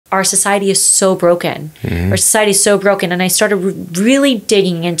our society is so broken. Our society is so broken. And I started really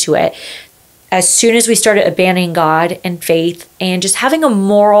digging into it as soon as we started abandoning God and faith and just having a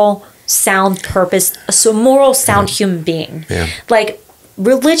moral, sound purpose, a moral, sound human being. Yeah. Like,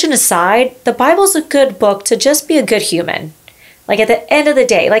 religion aside, the Bible's a good book to just be a good human. Like, at the end of the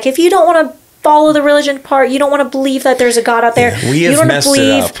day, like, if you don't want to follow the religion part, you don't want to believe that there's a God out there. We you have don't messed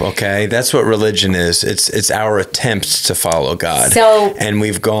believe, it up, okay? That's what religion is. It's our attempts to follow God. So, and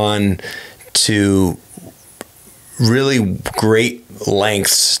we've gone to really great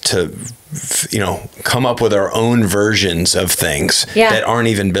lengths to, you know, come up with our own versions of things that aren't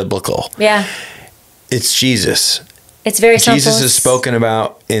even biblical. Yeah. It's Jesus. It's very simple. Jesus is spoken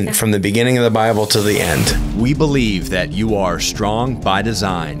about from the beginning of the Bible to the end. We believe that you are strong by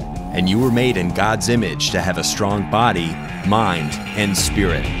design, and you were made in God's image to have a strong body, mind, and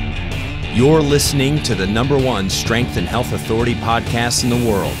spirit. You're listening to the #1 Strength and Health Authority podcast in the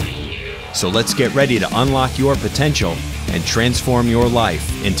world. So let's get ready to unlock your potential and transform your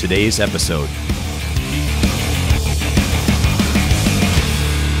life in today's episode.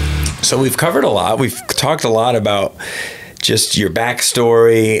 So we've covered a lot. We've talked a lot about just your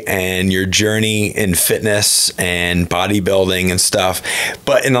backstory and your journey in fitness and bodybuilding and stuff.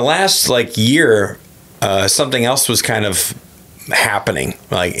 But in the last year, something else was kind of happening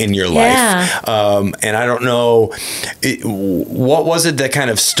in your life. And I don't know, what was it that kind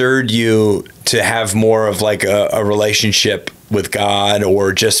of stirred you to have more of a relationship with God,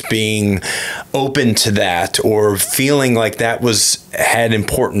 or just being open to that, or feeling like that had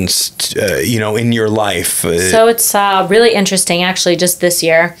importance, in your life? So it's really interesting, actually, just this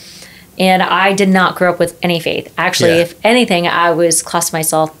year. And I did not grow up with any faith. Actually, if anything, I was classed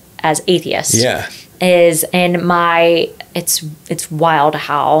myself as atheist. Yeah. It's wild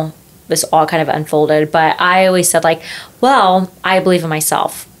how this all kind of unfolded. But I always said I believe in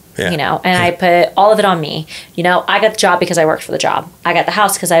myself. Yeah. And I put all of it on me. I got the job because I worked for the job. I got the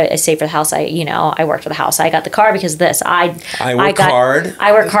house because I saved for the house. I worked for the house. I got the car because of this. I work hard.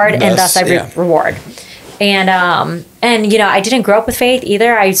 I work hard, and thus I reward. And I didn't grow up with faith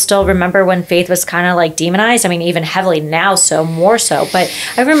either. I still remember when faith was kind of demonized. I mean, even heavily now, so more so. But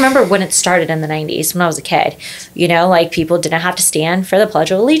I remember when it started in the 90s when I was a kid. People didn't have to stand for the Pledge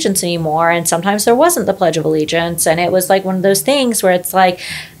of Allegiance anymore. And sometimes there wasn't the Pledge of Allegiance. And it was one of those things where it's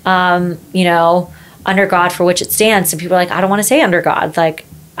under God for which it stands. And people are I don't want to say under God.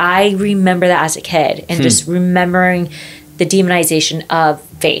 I remember that as a kid and just remembering the demonization of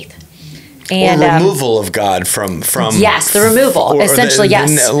faith. And or removal of God from yes, the removal, essentially,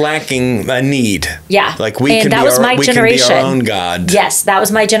 yes. Lacking a need. Yeah. We can be our own God. Yes, that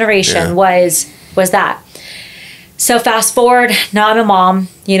was my generation, was that. So fast forward, now I'm a mom,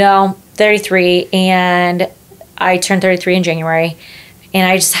 33, and I turned 33 in January.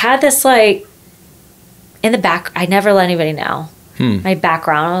 And I just had this in the back, I never let anybody know. My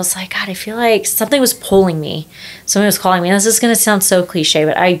background. I was God, I feel like something was pulling me. Someone was calling me. And this is going to sound so cliche,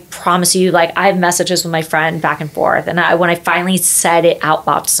 but I promise you, I have messages with my friend back and forth. And when I finally said it out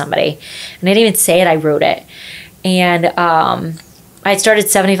loud to somebody, and I didn't even say it, I wrote it. And I started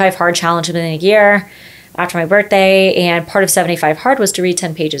 75 Hard Challenge within a year after my birthday. And part of 75 Hard was to read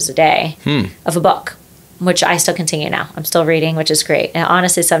 10 pages a day of a book, which I still continue now. I'm still reading, which is great. And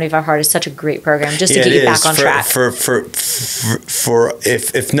honestly, 75 Hard is such a great program just to get you back on track. For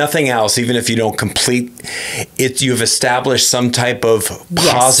if nothing else, even if you don't complete it, you've established some type of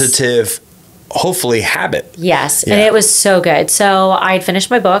positive, hopefully, habit. Yes, and it was so good. So I had finished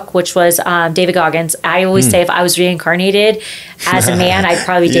my book, which was David Goggins. I always say if I was reincarnated as a man, I'd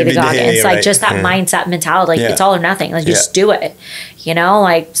probably be David Goggins. Just that mindset mentality. It's all or nothing. Just do it.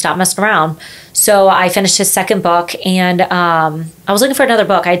 Stop messing around. So I finished his second book, and I was looking for another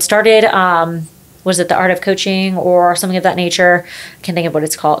book. I'd started, was it The Art of Coaching or something of that nature? I can't think of what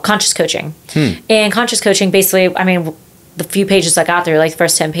it's called. Conscious Coaching. And Conscious Coaching, basically, the few pages I got through, the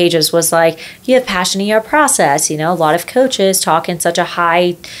first 10 pages was you have passion in your process. A lot of coaches talk in such a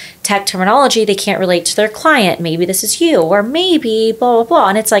high-tech terminology, they can't relate to their client. Maybe this is you, or maybe blah, blah, blah.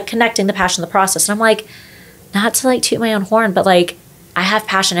 And it's connecting the passion to the process. And I'm not to toot my own horn, but I have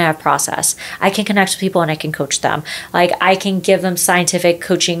passion and I have process. I can connect with people and I can coach them. I can give them scientific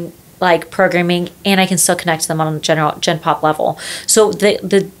coaching, programming, and I can still connect to them on a gen pop level. So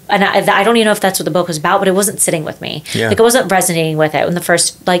I don't even know if that's what the book was about, but it wasn't sitting with me. Yeah. I wasn't resonating with it in the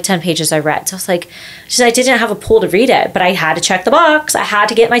first 10 pages I read. So I was I didn't have a pull to read it, but I had to check the box. I had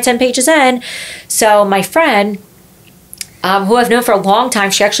to get my 10 pages in. So my friend, who I've known for a long time,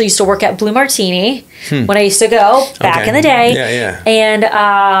 she actually used to work at Blue Martini when I used to go back in the day. Yeah.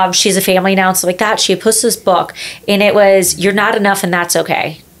 And she's a family now and stuff like that. She had posted this book, and it was "You're Not Enough and That's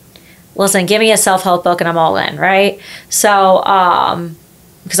Okay." listen, give me a self-help book and I'm all in, right? So,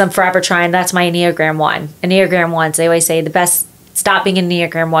 because I'm forever trying, that's my Enneagram 1. Enneagram 1s, they always say the best, stop being an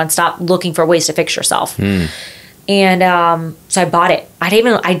Enneagram 1, stop looking for ways to fix yourself. And so I bought it. I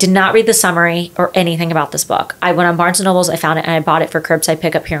did not read the summary or anything about this book. I went on Barnes & Nobles, I found it, and I bought it for curbside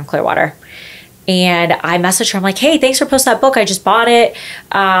pickup here in Clearwater. And I messaged her. I'm like, hey, thanks for posting that book. I just bought it.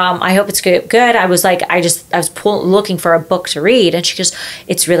 I hope it's good. I was like, I was looking for a book to read. And she goes,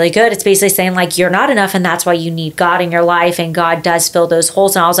 it's really good. It's basically saying like, you're not enough. And that's why you need God in your life. And God does fill those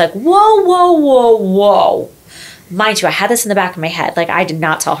holes. And I was like, whoa. Mind you, I had this in the back of my head. Like, I did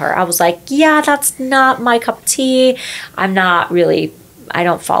not tell her. I was like, yeah, that's not my cup of tea. I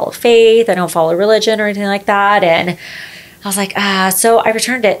don't follow faith. I don't follow religion or anything like that. And I was like, so I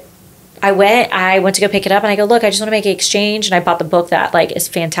returned it. I went to go pick it up and I go, look, I just want to make an exchange. And I bought the book that like is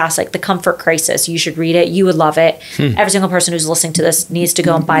fantastic. The Comfort Crisis. You should read it. You would love it. Every single person who's listening to this needs to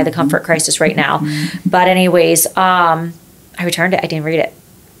go and buy The Comfort Crisis right now. But anyways, I returned it. I didn't read it.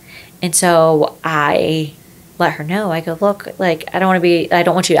 And so I let her know. I go, look, like, I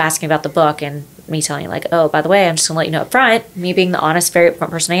don't want you asking about the book and me telling you like, oh, by the way, I'm just gonna let you know up front, me being the honest, very upfront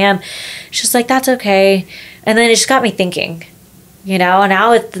person I am. She's like, that's okay. And then it just got me thinking, you know, and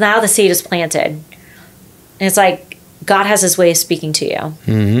now the seed is planted. And it's like, God has his way of speaking to you,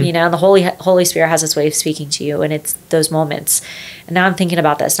 you know, the Holy Spirit has his way of speaking to you. And it's those moments. And now I'm thinking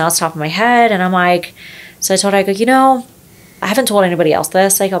about this. Now it's top of my head. And I'm like, so I told her, I go, you know, I haven't told anybody else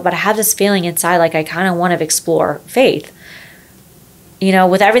this. I go, but I have this feeling inside, like I kind of want to explore faith. You know,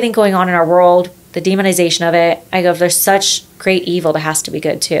 with everything going on in our world, the demonization of it, I go, if there's such great evil, there has to be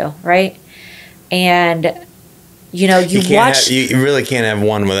good too, right? And, you know, you really can't have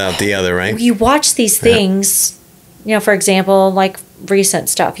one without the other, right? You watch these things, you know, for example, like recent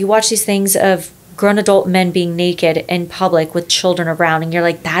stuff. You watch these things of grown adult men being naked in public with children around, and you're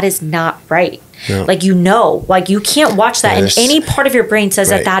like, that is not right. No. Like, you know, like you can't watch that, and any part of your brain says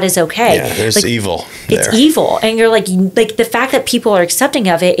that is okay. Yeah, there's like, evil. It's evil, and you're like the fact that people are accepting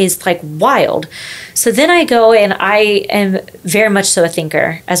of it is like wild. So then I go, and I am very much so a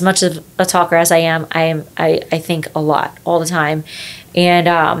thinker, as much of a talker as I am. I think a lot all the time, and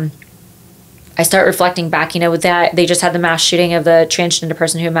I start reflecting back. You know, with that, they just had the mass shooting of the transgender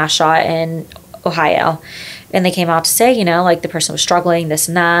person who mass shot in Ohio. And they came out to say, you know, like the person was struggling, this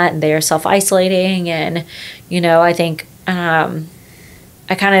and that, and they're self-isolating. And, you know, I think I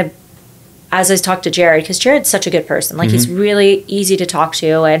kind of, as I talked to Jared, because Jared's such a good person, like he's really easy to talk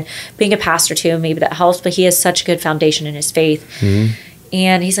to, and being a pastor too, maybe that helps, but he has such a good foundation in his faith.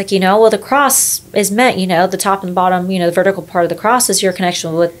 And he's like, you know, well, the cross is meant, you know, the top and the bottom, you know, the vertical part of the cross is your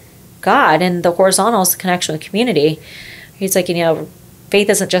connection with God, and the horizontal is the connection with community. He's like, you know, faith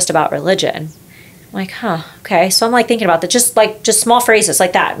isn't just about religion. I'm like, huh, okay. So I'm like thinking about that, just small phrases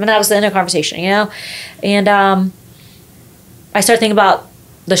like that. And that was the end of the conversation, you know? And I started thinking about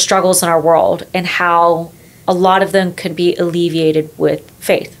the struggles in our world and how a lot of them could be alleviated with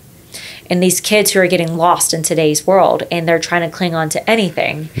faith. And these kids who are getting lost in today's world, and they're trying to cling on to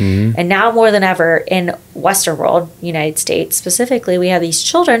anything. And now more than ever in Western world, United States specifically, we have these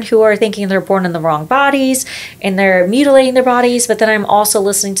children who are thinking they're born in the wrong bodies, and they're mutilating their bodies. But then I'm also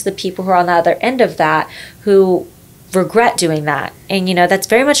listening to the people who are on the other end of that who regret doing that. And, you know, that's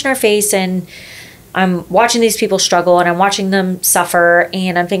very much in our face. And I'm watching these people struggle, and I'm watching them suffer,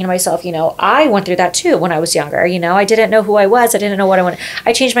 and I'm thinking to myself, you know, I went through that too when I was younger. You know, I didn't know who I was. I didn't know what I wanted.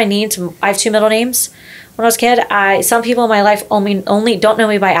 I changed my name to, I have 2 middle names. When I was a kid, some people in my life only don't know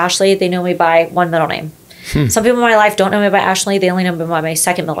me by Ashley. They know me by 1 middle name. Some people in my life don't know me by Ashley. They only know me by my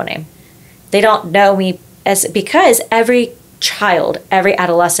 2nd middle name. They don't know me because every child, every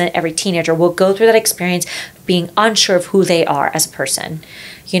adolescent, every teenager will go through that experience of being unsure of who they are as a person.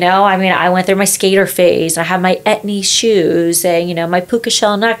 You know, I mean, I went through my skater phase, and I had my Etnies shoes, and, you know, my puka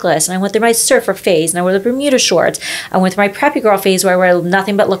shell necklace, and I went through my surfer phase, and I wore the Bermuda shorts. I went through my preppy girl phase where I wear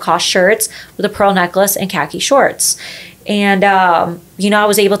nothing but Lacoste shirts with a pearl necklace and khaki shorts. And, you know, I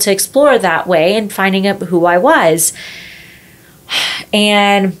was able to explore that way and finding out who I was.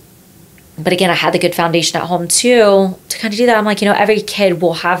 But again, I had the good foundation at home too to kind of do that. I'm like, you know, every kid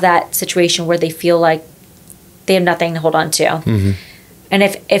will have that situation where they feel like they have nothing to hold on to. And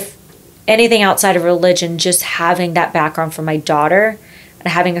if anything outside of religion, just having that background for my daughter and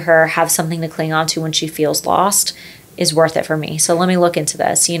having her have something to cling on to when she feels lost is worth it for me. So let me look into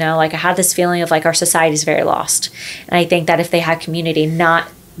this. You know, like I had this feeling of like our society is very lost. And I think that if they had community, not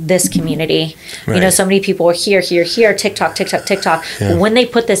this community, you know, so many people are here, TikTok. But when they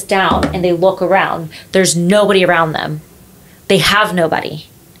put this down and they look around, there's nobody around them. They have nobody.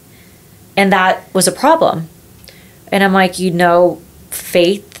 And that was a problem. And I'm like, you know,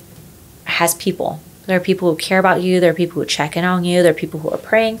 faith has people. There are people who care about you. There are people who check in on you. There are people who are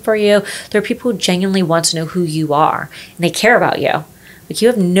praying for you. There are people who genuinely want to know who you are, and they care about you. Like, you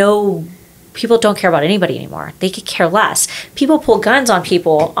have no... People don't care about anybody anymore. They could care less. People pull guns on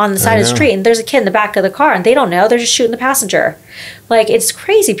people on the side of the street, and there's a kid in the back of the car, and they don't know. They're just shooting the passenger. Like, it's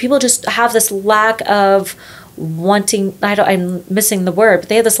crazy. People just have this lack of wanting... I'm missing the word, but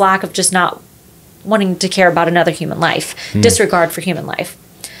they have this lack of just not wanting to care about another human life. Disregard for human life.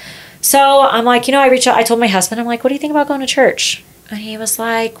 So I'm like, I reached out. I told my husband, I'm like, what do you think about going to church? And he was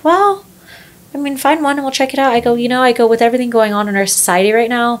like, well, I mean, find one and we'll check it out. I go, with everything going on in our society right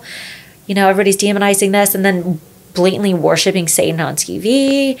now, everybody's demonizing this and then blatantly worshiping Satan on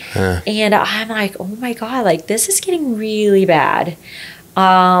TV. And I'm like, oh my God, like, this is getting really bad.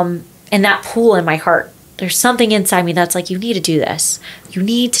 And that pull in my heart, there's something inside me that's like, you need to do this. You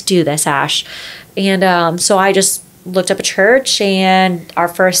need to do this, Ash. And so I just looked up a church, and our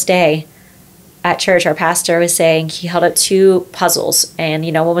first day at church, our pastor was saying he held up 2 puzzles, and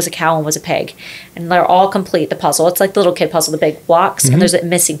one was a cow, one was a pig, and they're all complete, the puzzle. It's like the little kid puzzle, the big blocks, and there's a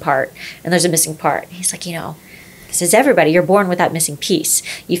missing part, and there's a missing part. He's like, this is everybody. You're born with that missing piece.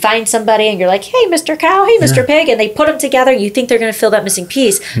 You find somebody and you're like, hey, Mr. Cow, hey, Mr. Pig, and they put them together. You think they're going to fill that missing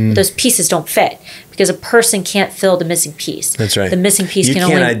piece, but those pieces don't fit because a person can't fill the missing piece. That's right. The missing piece you can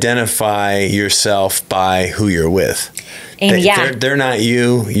can't only... identify yourself by who you're with. And they're not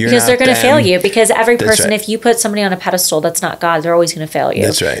you. You're because not they're going to fail you. Because every That's person, right. if you put somebody on a pedestal that's not God, they're always going to fail you.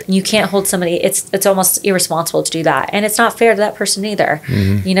 That's right. You can't hold somebody. It's almost irresponsible to do that, and it's not fair to that person either.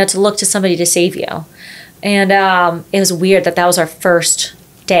 To look to somebody to save you. And it was weird that was our first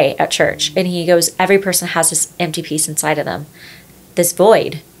day at church. And he goes, every person has this empty piece inside of them, this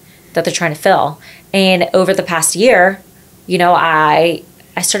void that they're trying to fill. And over the past year,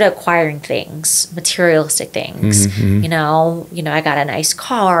 I started acquiring things, materialistic things. I got a nice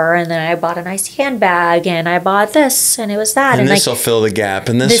car, and then I bought a nice handbag, and I bought this, and it was that. And this will fill the gap,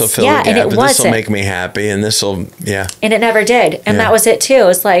 and this will fill the gap, and this will make me happy, and this will, And it never did. And that was it too.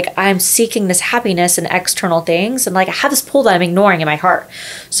 It's like, I'm seeking this happiness in external things, and like, I have this pull that I'm ignoring in my heart.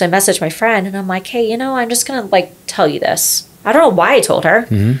 So I messaged my friend, and I'm like, hey, I'm just going to tell you this. I don't know why I told her.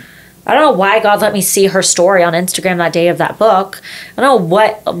 I don't know why God let me see her story on Instagram that day of that book. I don't know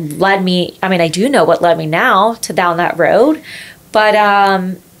what led me. I mean, I do know what led me now to down that road. But,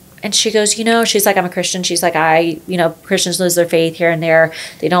 and she goes, she's like, I'm a Christian. She's like, Christians lose their faith here and there.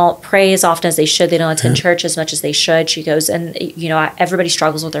 They don't pray as often as they should. They don't attend church as much as they should. She goes, and, everybody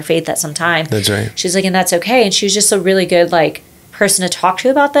struggles with their faith at some time. That's right. She's like, and that's okay. And she was just a really good, person to talk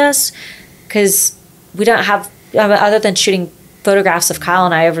to about this. Because we don't have, other than shooting photographs of Kyle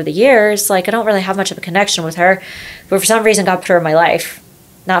and I over the years, I don't really have much of a connection with her, but for some reason God put her in my life.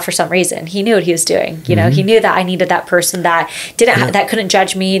 Not for some reason. He knew what he was doing. He knew that I needed that person that didn't that couldn't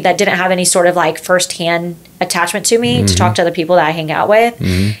judge me, that didn't have any sort of firsthand attachment to me to talk to other people that I hang out with.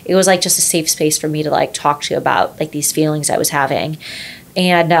 It was just a safe space for me to talk to about these feelings I was having.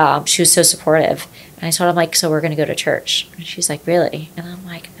 And she was so supportive. And I told him so we're going to go to church. And she's like, really? And I'm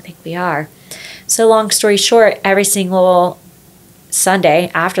like, I think we are. So long story short, every single Sunday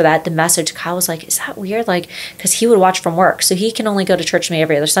after that, the message, Kyle was like, is that weird? Because he would watch from work. So he can only go to church with me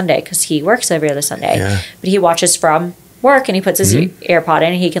every other Sunday because he works every other Sunday. But he watches from work, and he puts his AirPod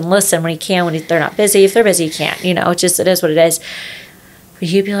in, and he can listen when he can, when they're not busy. If they're busy, he can't. It is what it is. But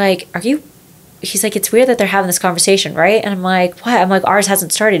he'd be like, he's like, it's weird that they're having this conversation, right? And I'm like, what? I'm like, ours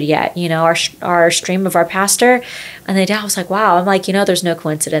hasn't started yet. Our stream of our pastor. And the dad was like, wow. I'm like, there's no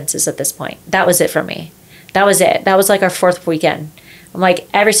coincidences at this point. That was it for me. That was it. That was our 4th weekend. I'm like,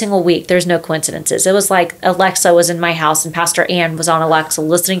 every single week, there's no coincidences. It was like Alexa was in my house, and Pastor Ann was on Alexa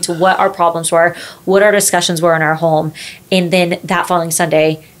listening to what our problems were, what our discussions were in our home. And then that following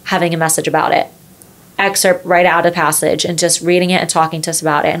Sunday, having a message about it. Excerpt right out of passage and just reading it and talking to us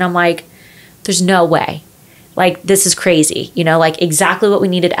about it. And I'm like, there's no way. This is crazy, exactly what we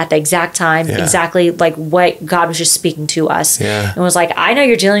needed at the exact time, exactly what God was just speaking to us. And was like, I know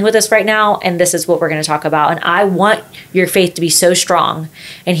you're dealing with this right now, and this is what we're going to talk about. And I want your faith to be so strong.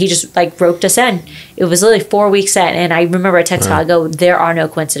 And he just roped us in. It was literally 4 weeks in. And I remember I texted God, I go, there are no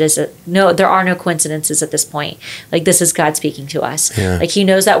coincidences. No, there are no coincidences at this point. This is God speaking to us. He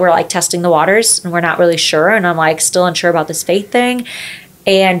knows that we're testing the waters and we're not really sure. And I'm still unsure about this faith thing.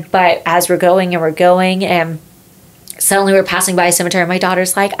 But as we're going and suddenly we're passing by a cemetery, and my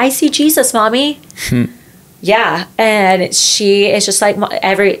daughter's like, I see Jesus, Mommy. Yeah. And she is just like,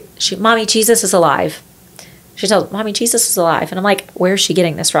 Mommy, Jesus is alive. She tells, Mommy, Jesus is alive. And I'm like, where's she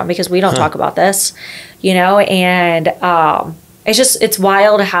getting this from? Because we don't talk about this, and it's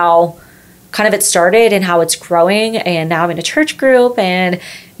wild how kind of it started and how it's growing. And now I'm in a church group, and,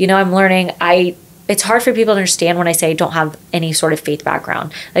 I'm learning. It's hard for people to understand when I say I don't have any sort of faith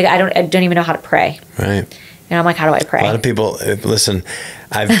background. Like I don't even know how to pray. Right. And I'm like, how do I pray? A lot of people, listen,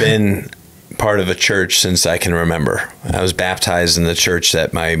 I've been part of a church since I can remember. I was baptized in the church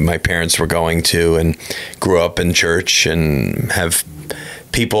that my parents were going to, and grew up in church, and have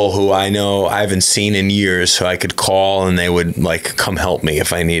people who I know I haven't seen in years who I could call and they would like come help me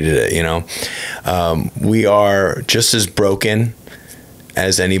if I needed it. We are just as broken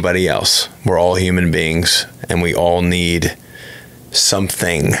as anybody else. We're all human beings, and we all need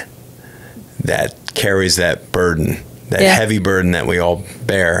something that carries that burden, that heavy burden that we all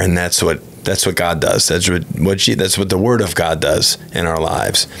bear. And that's what God does. That's what the Word of God does in our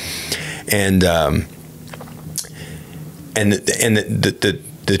lives. And the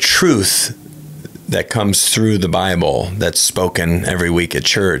truth that comes through the Bible that's spoken every week at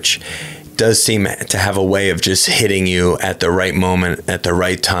church does seem to have a way of just hitting you at the right moment, at the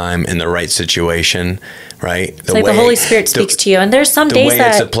right time, in the right situation, right? It's like the Holy Spirit speaks to you. And there's some days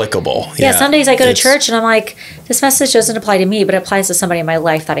that it's applicable. Yeah, some days I go to church and I'm like, this message doesn't apply to me, but it applies to somebody in my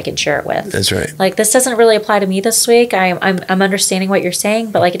life that I can share it with. That's right. Like, this doesn't really apply to me this week. I'm understanding what you're saying,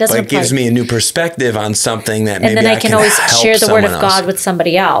 but like it doesn't apply. It gives me a new perspective on something that maybe and then I can always share the Word of else. God with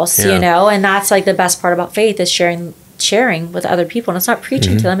somebody else, and that's like the best part about faith is sharing with other people. And it's not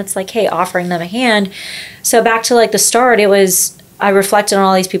preaching to them. It's like, hey, offering them a hand. So back to like the start, I reflected on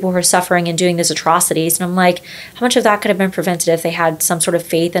all these people who are suffering and doing these atrocities. And I'm like, how much of that could have been prevented if they had some sort of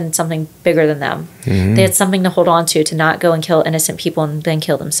faith in something bigger than them? They had something to hold on to not go and kill innocent people and then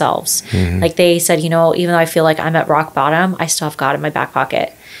kill themselves. Like they said, even though I feel like I'm at rock bottom, I still have God in my back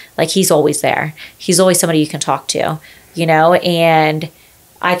pocket. Like he's always there. He's always somebody you can talk to, and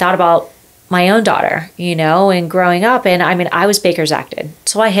I thought about my own daughter, and growing up. And I mean, I was Baker's acted.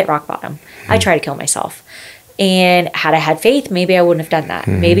 So I hit rock bottom. I tried to kill myself. And had I had faith, maybe I wouldn't have done that.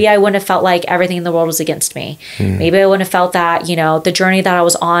 Maybe I wouldn't have felt like everything in the world was against me. Maybe I wouldn't have felt that, the journey that I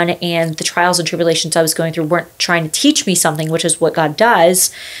was on and the trials and tribulations I was going through weren't trying to teach me something, which is what God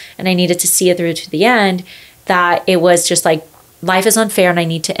does. And I needed to see it through to the end, that it was just like, life is unfair and I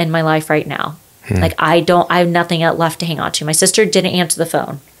need to end my life right now. Like I have nothing left to hang on to. My sister didn't answer the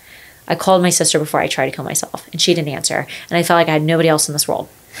phone. I called my sister before I tried to kill myself, and she didn't answer. And I felt like I had nobody else in this world.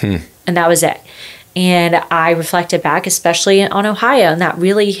 And that was it. And I reflected back, especially on Ohio, and that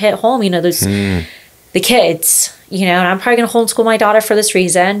really hit home. The kids, and I'm probably going to homeschool my daughter for this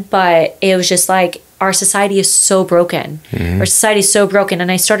reason, but it was just like, our society is so broken. Our society is so broken.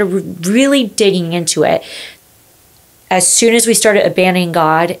 And I started really digging into it. As soon as we started abandoning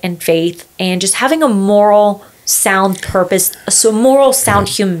God and faith and just having a moral sound purpose, so moral sound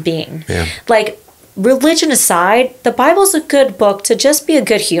human being. Like, religion aside, the Bible's a good book to just be a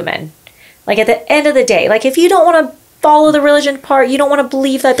good human. Like, at the end of the day, like, if you don't want to follow the religion part, you don't want to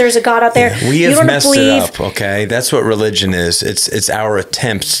believe that there's a God out there, we have messed it up. Okay, that's what religion is. It's our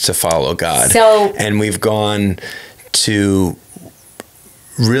attempts to follow God. And we've gone to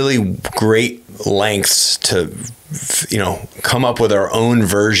really great lengths to come up with our own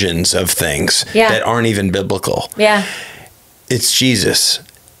versions of things that aren't even biblical. It's Jesus.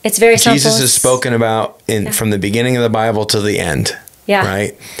 It's very simple. Jesus is spoken about from the beginning of the Bible to the end.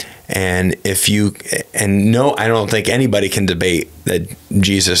 Right? And I don't think anybody can debate that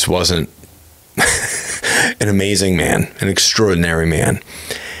Jesus wasn't an amazing man, an extraordinary man.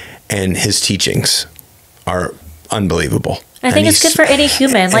 And his teachings are unbelievable. I think it's good for any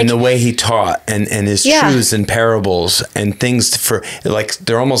human. And the way he taught and his truths and parables and things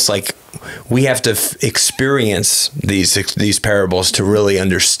they're almost like we have to experience these parables to really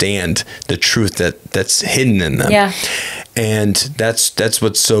understand the truth that's hidden in them. And that's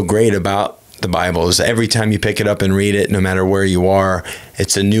what's so great about the Bible is every time you pick it up and read it, no matter where you are,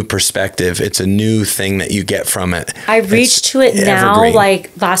 it's a new perspective. It's a new thing that you get from it. I reached to it now. Evergreen.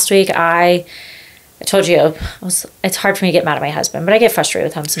 Like last week, I told you, it's hard for me to get mad at my husband, but I get frustrated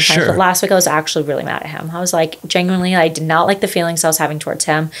with him sometimes. But last week I was actually really mad at him. I was like, genuinely, I did not like the feelings I was having towards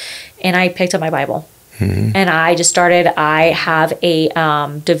him. And I picked up my Bible. And I just started, I have a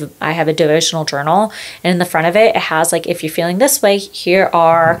devotional journal. And in the front of it, it has like, if you're feeling this way, here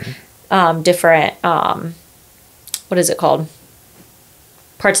are different, what is it called?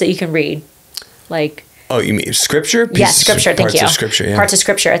 Parts that you can read. Like, oh, you mean scripture? Yes, scripture. Thank you. Parts of scripture, yeah. Parts of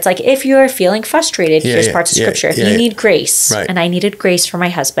scripture. It's like if you are feeling frustrated, here's parts of scripture. If you need grace, and I needed grace for my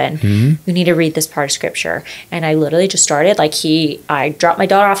husband, you need to read this part of scripture. And I literally just started, I dropped my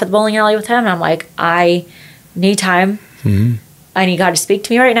daughter off at the bowling alley with him, and I'm like, I need time I need God to speak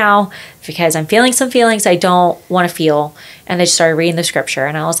to me right now because I'm feeling some feelings I don't want to feel. And they started reading the scripture.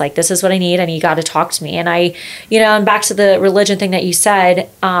 And I was like, this is what I need. I need God to talk to me. And and back to the religion thing that you said,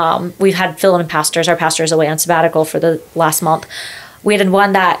 we've had fill-in pastors. Our pastor is away on sabbatical for the last month. We had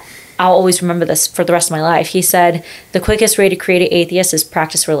one that I'll always remember this for the rest of my life. He said, the quickest way to create an atheist is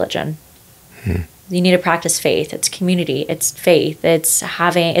practice religion. You need to practice faith. It's community. It's faith.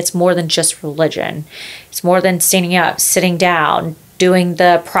 It's more than just religion. It's more than standing up, sitting down, doing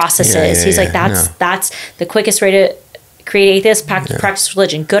the processes. He's like, that's the quickest way to create atheist, practice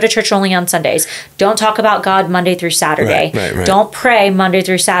religion. Go to church only on Sundays. Don't talk about God Monday through Saturday. Right. Don't pray Monday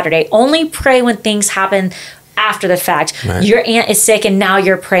through Saturday. Only pray when things happen after the fact. Right. Your aunt is sick and now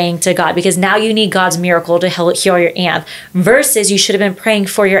you're praying to God because now you need God's miracle to heal your aunt, versus you should have been praying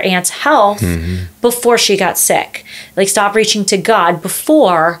for your aunt's health before she got sick. Like, stop reaching to God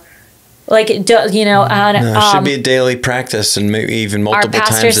before, it should be a daily practice, and maybe even multiple times a day. Our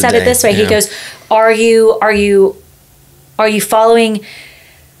pastor said it this way. He goes, are you following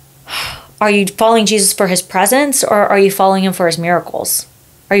Jesus for his presence, or are you following him for his miracles?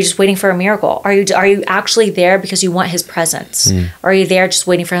 Are you just waiting for a miracle? Are you actually there because you want his presence? Or are you there just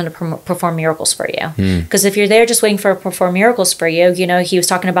waiting for him to perform miracles for you? Because if you're there just waiting for him to perform miracles for you, he was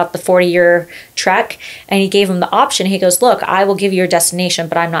talking about the 40-year trek, and he gave him the option. He goes, look, I will give you your destination,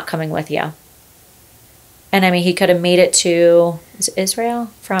 but I'm not coming with you. And I mean, he could have made it to Israel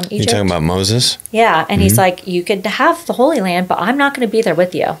from Egypt. You're talking about Moses? Yeah. And he's like, you could have the Holy Land, but I'm not going to be there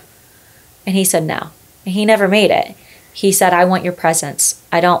with you. And he said no. And he never made it. He said, I want your presence.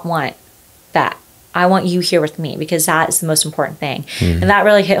 I don't want that. I want you here with me, because that is the most important thing. And that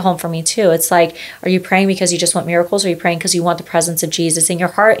really hit home for me too. It's like, are you praying because you just want miracles? Or are you praying because you want the presence of Jesus in your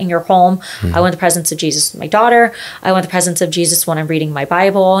heart, in your home? I want the presence of Jesus with my daughter. I want the presence of Jesus when I'm reading my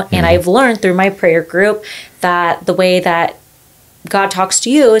Bible. And I've learned through my prayer group that the way that God talks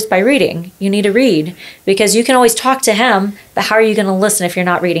to you is by reading. You need to read, because you can always talk to him, but how are you going to listen if you're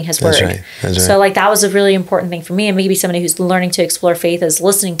not reading his word? That's right. So that was a really important thing for me, and maybe somebody who's learning to explore faith is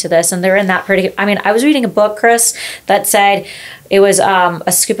listening to this, and they're in that I was reading a book, Chris, that said it was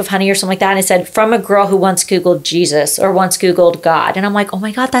a scoop of honey or something like that, and it said, from a girl who once Googled Jesus or once Googled God. And I'm like, oh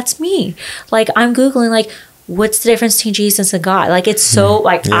my God, that's me. I'm Googling what's the difference between Jesus and God? It's so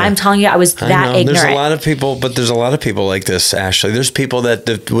I'm telling you, I was that ignorant. There's a lot of people, but there's a lot of people like this, Ashley. There's people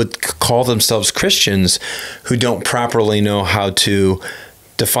that would call themselves Christians who don't properly know how to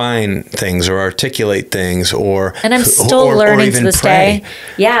define things or articulate things, and I'm still learning to this day.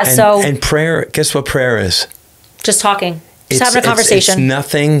 Yeah. And prayer. Guess what prayer is? Just talking. Just having a conversation. It's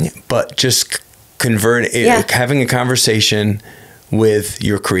nothing but just having a conversation with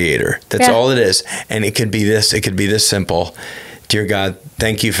your creator. That's all it is. And it could be this simple. Dear God,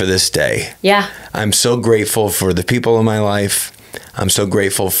 thank you for this day. Yeah. I'm so grateful for the people in my life. I'm so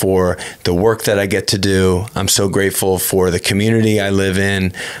grateful for the work that I get to do. I'm so grateful for the community I live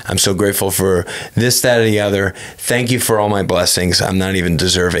in. I'm so grateful for this, that, or the other. Thank you for all my blessings. I'm not even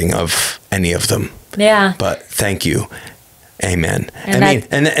deserving of any of them. Yeah. But thank you. Amen.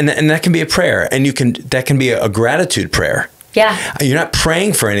 And that can be a prayer, and that can be a gratitude prayer. Yeah. You're not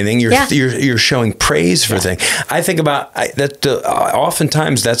praying for anything. You're showing praise for things. I think about that.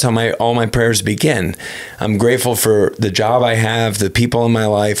 Oftentimes, that's how all my prayers begin. I'm grateful for the job I have, the people in my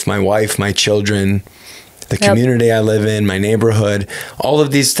life, my wife, my children, the community I live in, my neighborhood, all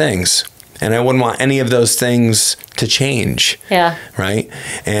of these things. And I wouldn't want any of those things to change. Yeah. Right?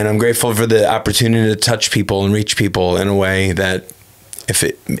 And I'm grateful for the opportunity to touch people and reach people in a way that if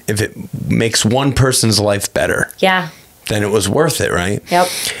it makes one person's life better. Yeah. Then it was worth it, right? Yep.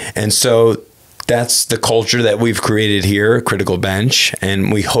 And so that's the culture that we've created here, Critical Bench,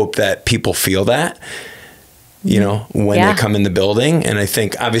 and we hope that people feel that, when they come in the building. And I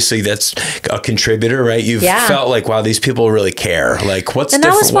think obviously that's a contributor, right? You've felt like, wow, these people really care. What's and different?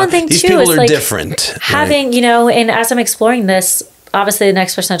 That was one thing these too. People are different. Having, and as I'm exploring this, obviously the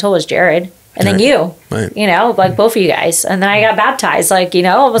next person I told was Jared. And then you, both of you guys. And then I got baptized, I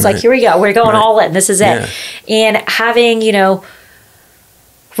was like, here we go. We're going all in. This is it. And having,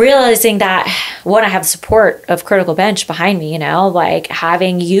 realizing that, one, I have the support of Critical Bench behind me,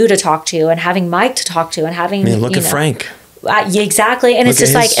 having you to talk to and having Mike to talk to and having, look at Frank. Exactly. And it's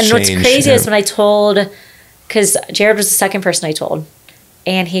just and what's crazy is when I told, because Jared was the second person I told.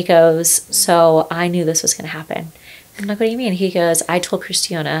 And he goes, so I knew this was going to happen. I'm like, what do you mean? He goes, I told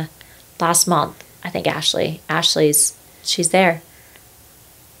Christiana last month, I think she's there.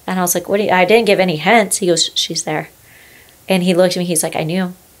 And I was like, I didn't give any hints. He goes, she's there. And he looked at me, he's like, I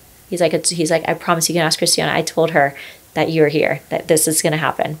knew. He's like, I promise you can ask Christiana. I told her that you're here, that this is going to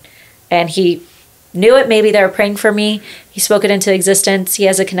happen. And he knew it. Maybe they were praying for me. He spoke it into existence. He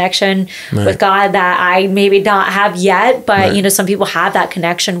has a connection with God that I maybe not have yet, but you know, some people have that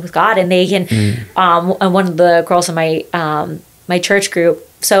connection with God, and they can. And one of the girls in my my church group.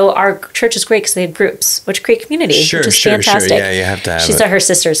 So our church is great because they have groups, which create community, which is fantastic. Yeah, you have to have She said her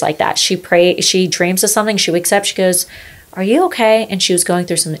sister's like that. She dreams of something. She wakes up. She goes, "Are you okay?" And she was going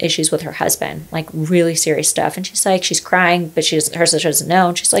through some issues with her husband, like really serious stuff. And she's like, she's crying, but her sister doesn't know.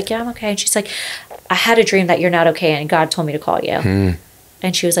 And she's like, "Yeah, I'm okay." And she's like, "I had a dream that you're not okay, and God told me to call you."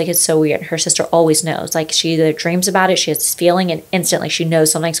 And she was like, "It's so weird." Her sister always knows. Like, she either dreams about it, she has this feeling, and instantly she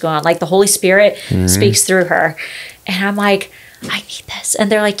knows something's going on. Like, the Holy Spirit speaks through her. And I'm like, I need this.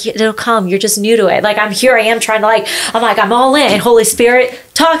 And they're like, it'll come. You're just new to it. Like, I am trying to I'm all in. Holy Spirit,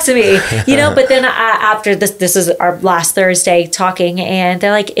 talk to me, you know? But then after this is our last Thursday talking, and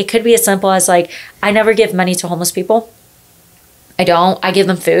they're like, it could be as simple as like, I never give money to homeless people. I don't. I give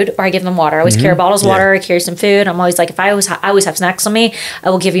them food, or I give them water. I always carry bottles of water. I carry some food. I'm always like, if I always have snacks on me, I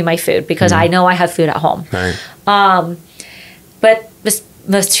will give you my food because I know I have food at home. Right. But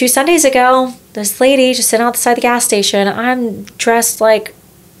those 2 Sundays ago, this lady just sitting outside the gas station. I'm dressed like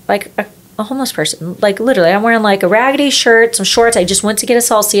a homeless person. Like, literally, I'm wearing like a raggedy shirt, some shorts. I just went to get a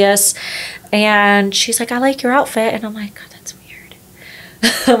Celsius. And she's like, "I like your outfit." And I'm like, "God, that's weird."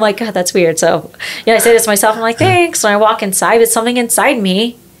 I'm like, "God, that's weird." So, I say this to myself. I'm like, "Thanks." When I walk inside, but something inside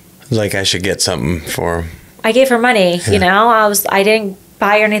me. Like, I should get something for. I gave her money, I didn't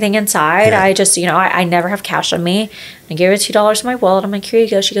buy her anything inside. I just, I never have cash on me. I gave her $2 in my wallet. I'm like, "Here you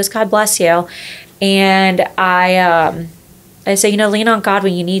go." She goes, "God bless you." And I say, lean on God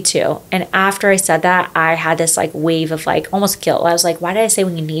when you need to. And after I said that, I had this like wave of like almost guilt. I was like, why did I say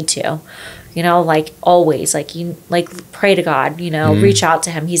when you need to? Like always, like pray to God, reach out to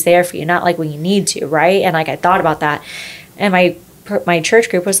him. He's there for you, not like when you need to, right? And like, I thought about that. And my church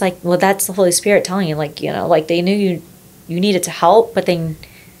group was like, well, that's the Holy Spirit telling you, like, like they knew you needed to help, but then,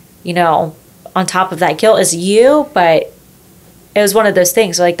 on top of that guilt is you. But it was one of those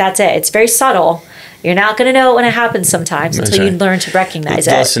things. Like, that's it. It's very subtle. You're not going to know it when it happens sometimes until you learn to recognize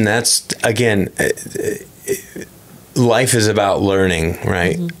it. Listen, that's, again, life is about learning,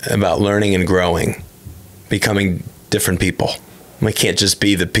 right? About learning and growing, becoming different people. We can't just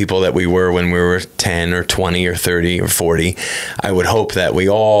be the people that we were when we were 10 or 20 or 30 or 40. I would hope that we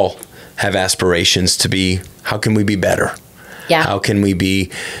all have aspirations to be, how can we be better? Yeah. How can we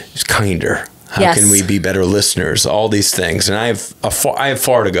be kinder? How can we be better listeners? All these things. And I have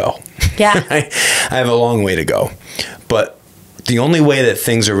far to go. Yeah. I have a long way to go. But the only way that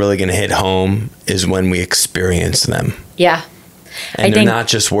things are really going to hit home is when we experience them. Yeah. And they're not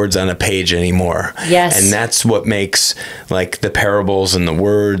just words on a page anymore. Yes. And that's what makes like the parables and the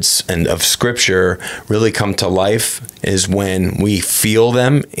words and of scripture really come to life, is when we feel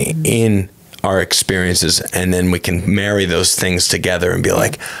them in our experiences, and then we can marry those things together and be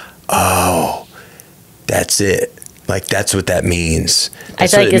like, oh, that's it. Like, that's what that means.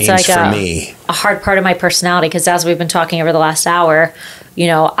 That's what it means for me. A hard part of my personality, because as we've been talking over the last hour,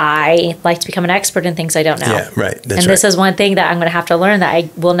 I like to become an expert in things I don't know. Yeah, right. This is one thing that I'm going to have to learn that I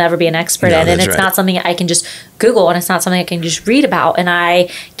will never be an expert in. And it's not something I can just Google, and it's not something I can just read about. And I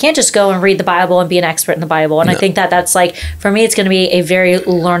can't just go and read the Bible and be an expert in the Bible. And I think that that's like, for me, it's going to be a very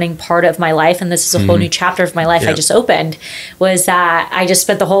learning part of my life. And this is a whole new chapter of my life I just opened, was that I just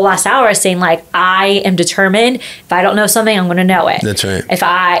spent the whole last hour saying, like, I am determined. If I don't know something, I'm going to know it. That's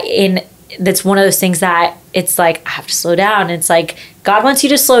right. That's one of those things that it's like, I have to slow down. It's like, God wants you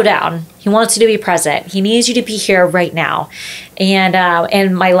to slow down. He wants you to be present. He needs you to be here right now.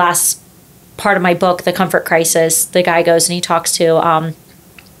 And my last part of my book, The Comfort Crisis, the guy goes and he talks to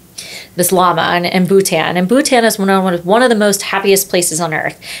this lama in Bhutan. And Bhutan is one of the most happiest places on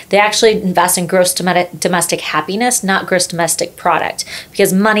earth. They actually invest in gross domestic happiness, not gross domestic product,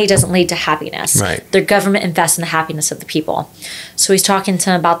 because money doesn't lead to happiness. Right. Their government invests in the happiness of the people. So he's talking to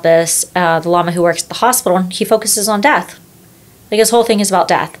him about this, the lama who works at the hospital, and he focuses on death. Like, his whole thing is about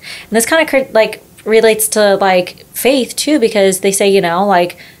death. And this kind of like relates to like faith too, because they say,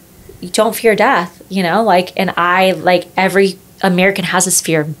 like, you don't fear death, like, and every American has this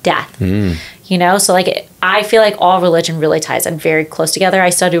fear of death, so like, I feel like all religion really ties in very close together. I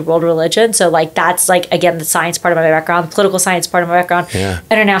studied world religion. So like, that's like, again, the science part of my background, political science part of my background,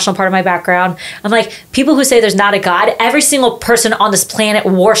 international part of my background. I'm like, people who say there's not a God, every single person on this planet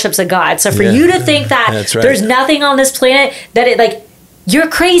worships a God. So for you to think that there's nothing on this planet, that it, like, you're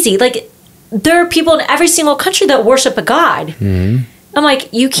crazy. Like, there are people in every single country that worship a God. I'm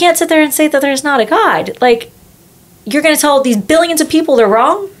like, you can't sit there and say that there's not a God. Like, you're going to tell these billions of people they're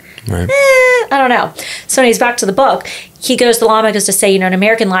wrong? Right. I don't know. So when he's back to the book, the Lamont goes to say, in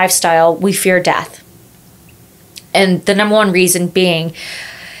American lifestyle, we fear death. And the number one reason being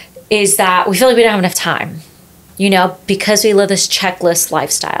is that we feel like we don't have enough time. Because we live this checklist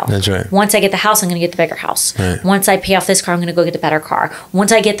lifestyle. That's right. Once I get the house, I'm going to get the bigger house. Right. Once I pay off this car, I'm going to go get the better car.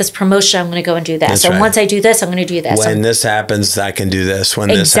 Once I get this promotion, I'm going to go and do this. That's And right. once I do this, I'm going to do this. When this happens, I can do this. When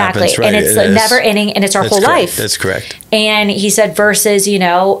exactly. this happens, right? And it's never ending, and it's our whole life. That's correct. And he said, versus,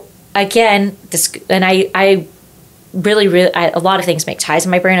 again, this, and I really, a lot of things make ties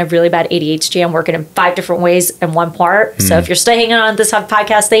in my brain. I have really bad ADHD. I'm working in 5 different ways in one part. So if you're still hanging on this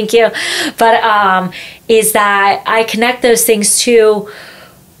podcast, thank you. But is that I connect those things to,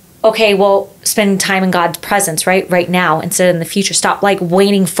 okay, well, spending time in God's presence, right now, instead of in the future. Stop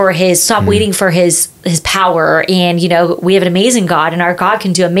waiting for his power. And, we have an amazing God, and our God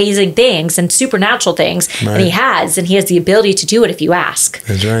can do amazing things and supernatural things. Right. And he has the ability to do it if you ask.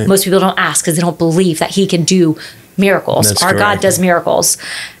 That's right. Most people don't ask because they don't believe that he can do miracles. That's Our correct. God does miracles.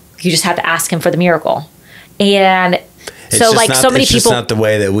 You just have to ask him for the miracle. And so many people, it's just not the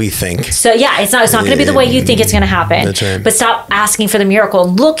way that we think. So it's not going to be the way you think it's going to happen. That's right. But stop asking for the miracle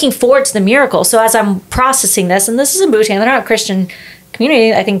and looking forward to the miracle. So as I'm processing this, and this is in Bhutan, they're not a Christian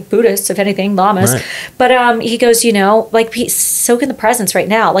community, I think Buddhists, if anything, Lamas. Right. But he goes, soak in the presence right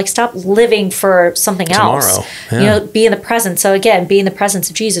now. Stop living for something else. Yeah. Be in the present. So again, be in the presence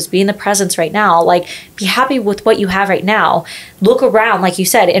of Jesus. Be in the presence right now. Be happy with what you have right now. Look around, like you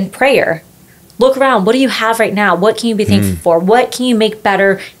said, in prayer. Look around. What do you have right now? What can you be thankful for? What can you make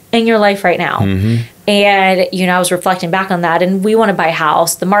better in your life right now? Mm-hmm. And, I was reflecting back on that, and we want to buy a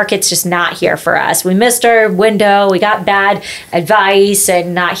house. The market's just not here for us. We missed our window. We got bad advice,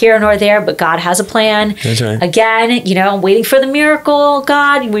 and not here nor there, but God has a plan. That's right. Again, I'm waiting for the miracle,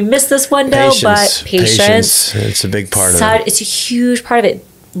 God. We missed this window, but patience. It's a big part of it. It's a huge part of it.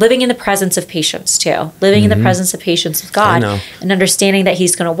 Living in the presence of patience, too. Living in the presence of patience with God. And understanding that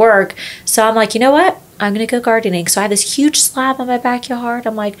he's going to work. So I'm like, you know what? I'm going to go gardening. So I have this huge slab in my backyard.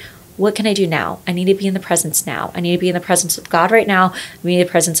 I'm like, what can I do now? I need to be in the presence now. I need to be in the presence of God right now. I need the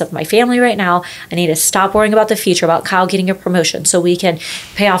presence of my family right now. I need to stop worrying about the future, about Kyle getting a promotion so we can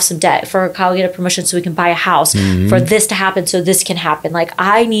pay off some debt, for Kyle to get a promotion so we can buy a house, for this to happen so this can happen.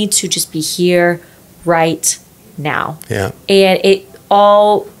 I need to just be here right now. Yeah. And it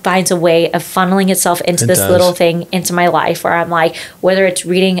all finds a way of funneling itself into this little thing into my life, where I'm like, whether it's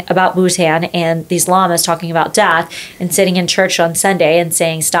reading about Bhutan and these lamas talking about death, and sitting in church on Sunday and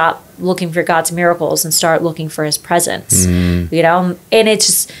saying, stop looking for God's miracles and start looking for his presence, and it's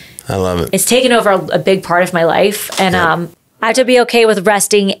just, I love it. It's taken over a big part of my life. And, I have to be okay with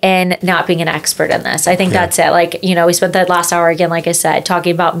resting and not being an expert in this. I think that's it. We spent that last hour again, like I said,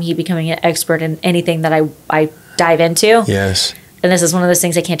 talking about me becoming an expert in anything that I dive into. Yes. And this is one of those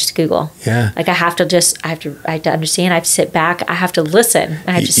things I can't just Google. Yeah. I have to understand. I have to sit back. I have to listen.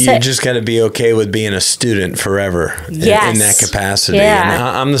 I have to sit. You just got to be okay with being a student forever in that capacity. Yeah. And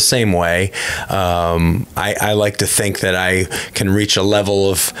I'm the same way. I like to think that I can reach a level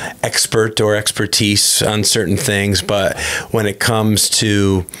of expert or expertise on certain things. But when it comes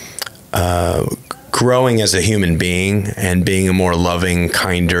to growing as a human being and being a more loving,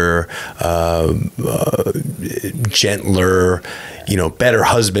 kinder, gentler, better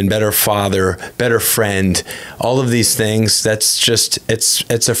husband, better father, better friend, all of these things, that's just,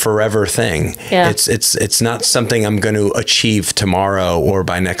 it's a forever thing. Yeah. It's not something I'm going to achieve tomorrow or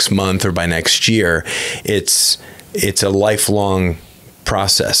by next month or by next year. It's a lifelong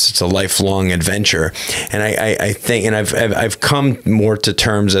process. It's a lifelong adventure. And I think, and I've come more to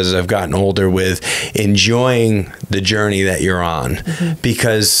terms as I've gotten older with enjoying the journey that you're on,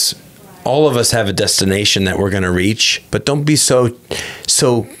 because all of us have a destination that we're going to reach, but don't be so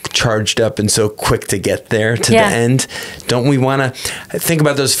charged up and so quick to get there to the end. Don't we want to think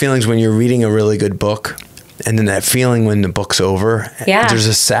about those feelings when you're reading a really good book? And then that feeling when the book's over, there's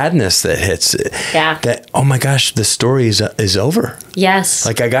a sadness that hits it. Yeah. That, oh my gosh, the story is over. Yes.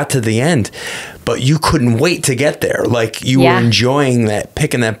 I got to the end, but you couldn't wait to get there. You were enjoying that,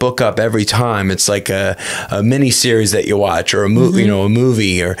 picking that book up every time. It's like a mini series that you watch, or a movie, a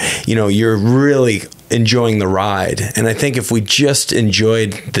movie, or, you're really enjoying the ride. And I think if we just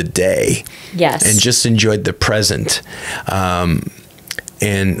enjoyed the day, and just enjoyed the present, and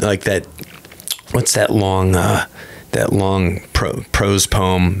that, what's that long prose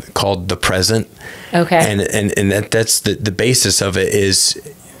poem called "The Present"? Okay. And that's the basis of it is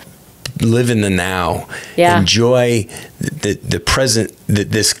live in the now. Yeah. Enjoy the present,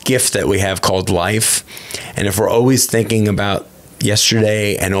 this gift that we have called life. And if we're always thinking about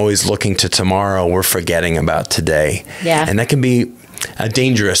yesterday and always looking to tomorrow, we're forgetting about today. Yeah. And that can be a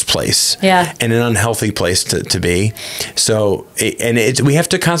dangerous place, and an unhealthy place to be. So, we have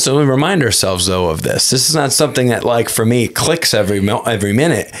to constantly remind ourselves though of this. This is not something that, like, for me, clicks every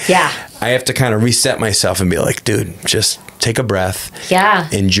minute. Yeah. I have to kind of reset myself and be like, dude, just take a breath. Yeah.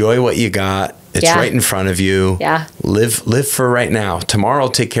 Enjoy what you got. It's right in front of you. Yeah. Live for right now. Tomorrow will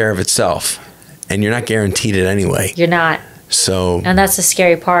take care of itself. And you're not guaranteed it anyway. You're not. So. And that's the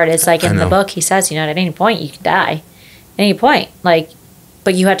scary part. It's like in the book, he says, you know, at any point you can die. At any point. Like,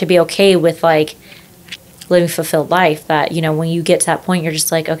 but you have to be okay with, like, living a fulfilled life, that, you know, when you get to that point, you're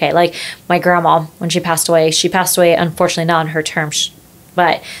just like, okay, like my grandma, when she passed away, unfortunately not on her terms,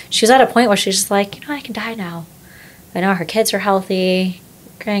 but she was at a point where she's just like, you know, I can die now. I know her kids are healthy,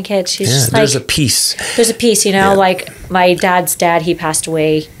 grandkids. She's just like, there's a peace. There's a peace, you know, like my dad's dad, he passed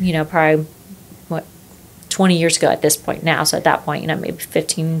away, you know, probably 20 years ago at this point now. So at that point, you know, maybe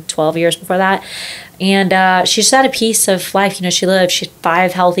 15, 12 years before that. And she just had a piece of life. You know, she had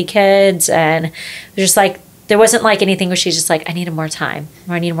 5 healthy kids, and it was just like, there wasn't like anything where she's just like, I needed more time,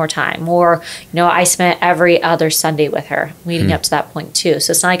 or I need more time. Or, you know, I spent every other Sunday with her leading up to that point too.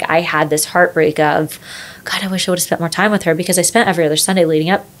 So it's not like I had this heartbreak of, God, I wish I would have spent more time with her, because I spent every other Sunday leading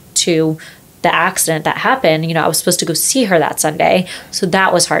up to the accident that happened. You know, I was supposed to go see her that Sunday. So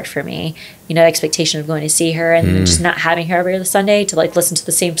that was hard for me. You know, the expectation of going to see her and just not having her every other Sunday to, like, listen to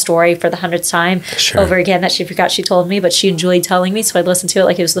the same story for the 100th time over again that she forgot she told me, but she enjoyed telling me. So I'd listen to it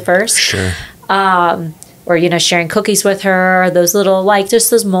like it was the first. Sure. Or, you know, sharing cookies with her, those little, like,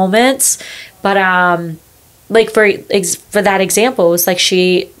 just those moments. But, like, for that example, it was like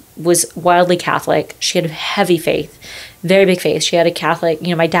she was wildly Catholic. She had heavy faith, very big faith. She had a Catholic, you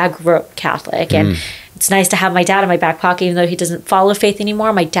know, my dad grew up Catholic, and it's nice to have my dad in my back pocket, even though he doesn't follow faith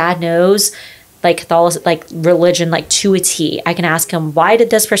anymore. My dad knows, like, religion, like, to a T. I can ask him, why did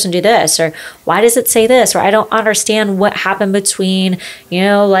this person do this? Or why does it say this? Or I don't understand what happened between, you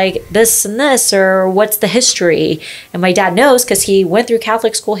know, like, this and this, or what's the history? And my dad knows, because he went through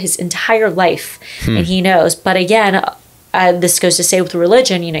Catholic school his entire life, and he knows. But again, this goes to say with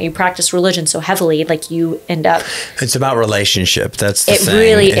religion, you know, you practice religion so heavily, like, you end up. It's about relationship. That's the thing. It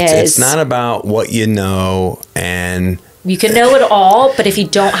really is. It's not about what you know, and you can know it all, but if you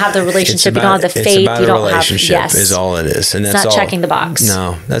don't have the relationship, you don't have the faith, you don't have. Relationship is all it is, and that's not all. Checking the box.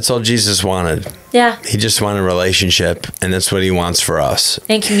 No, that's all Jesus wanted. Yeah, he just wanted a relationship, and that's what he wants for us.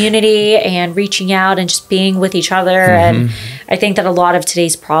 And community, and reaching out, and just being with each other. And I think that a lot of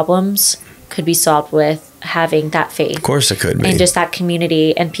today's problems could be solved with having that faith. Of course it could be. And just that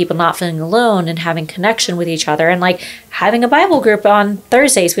community, and people not feeling alone, and having connection with each other, and, like, having a Bible group on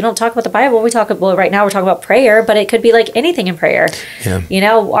Thursdays. We don't talk about the Bible. Right now we're talking about prayer, but it could be like anything in prayer. Yeah. You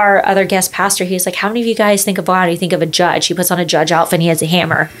know, our other guest pastor, he's like, how many of you guys think of God? You think of a judge. He puts on a judge outfit and he has a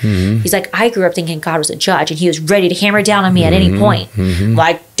hammer. He's like, I grew up thinking God was a judge, and he was ready to hammer down on me at any point.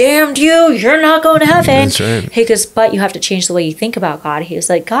 Like, damned you, you're not going to heaven. That's right. He goes, but you have to change the way you think about God. He was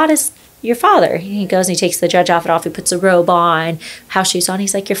like, God is your father. He goes and he takes the judge outfit off. He puts a robe on, house shoes on.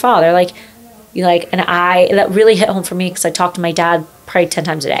 He's like, your father. Like, you like, and that really hit home for me, because I talk to my dad probably 10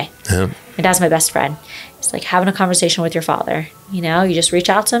 times a day. Yeah. My dad's my best friend. It's like having a conversation with your father. You know, you just reach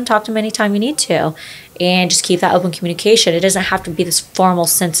out to him, talk to him anytime you need to, and just keep that open communication. It doesn't have to be this formal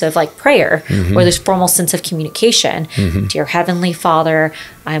sense of, like, prayer or this formal sense of communication. Dear Heavenly Father,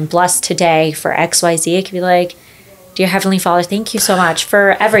 I'm blessed today for XYZ. It could be like, Dear Heavenly Father, thank you so much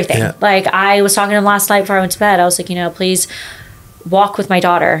for everything. Yeah. Like, I was talking to him last night before I went to bed. I was like, you know, please walk with my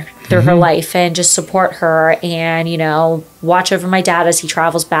daughter through her life, and just support her, and, you know, watch over my dad as he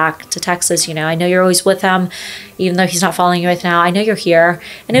travels back to Texas. You know, I know you're always with him, even though he's not following you right now. I know you're here.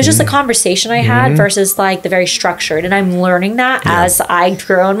 And it was just a conversation I had versus, like, the very structured. And I'm learning that as I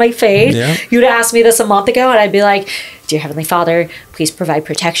grow in my faith. Yeah. You'd ask me this a month ago, and I'd be like, Dear Heavenly Father, please provide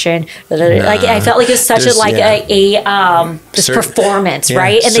protection. Like, I felt like it was such this performance,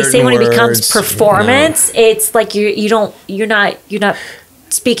 right? And they say when it becomes performance, it's like you're not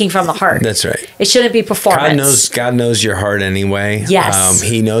speaking from the heart. That's right. It shouldn't be performance. God knows your heart anyway. Yes.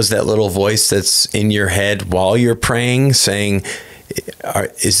 He knows that little voice that's in your head while you're praying, saying,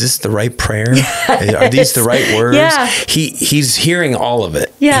 is this the right prayer? Yes. Are these the right words? Yeah. He's hearing all of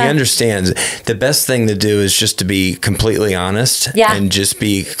it. Yeah. He understands. The best thing to do is just to be completely honest and just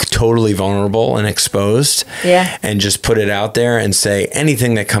be totally vulnerable and exposed and just put it out there and say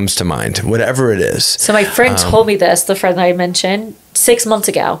anything that comes to mind, whatever it is. So my friend told me this, the friend that I mentioned, 6 months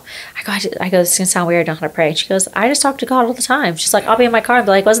ago. I go, this is going to sound weird, I don't know how to pray. She goes, I just talk to God all the time. She's like, I'll be in my car and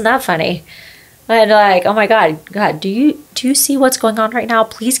be like, wasn't that funny? And like, oh my God, do you see what's going on right now?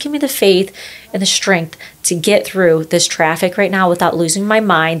 Please give me the faith and the strength to get through this traffic right now without losing my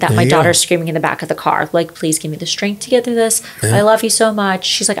mind that my daughter's screaming in the back of the car. Like, please give me the strength to get through this. Yeah. I love you so much.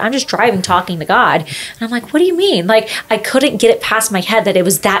 She's like, I'm just driving, talking to God. And I'm like, what do you mean? Like, I couldn't get it past my head that it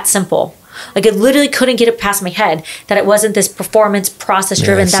was that simple. Like, I literally couldn't get it past my head that it wasn't this performance process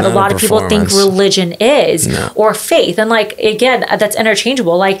driven that a lot of people think religion is or faith. And like, again, that's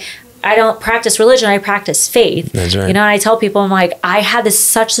interchangeable. Like, I don't practice religion, I practice faith. That's right. You know, and I tell people, I'm like, I had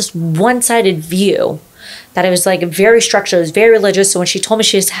this one-sided view that it was like very structured, it was very religious. So when she told me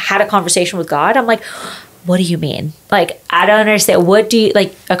she just had a conversation with God, I'm like, what do you mean? Like, I don't understand. What do you,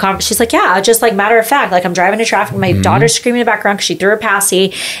 like, she's like, yeah, just like matter of fact, like I'm driving in traffic, my daughter's screaming in the background because she threw a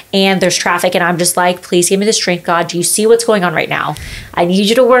passy and there's traffic. And I'm just like, please give me the strength, God. Do you see what's going on right now? I need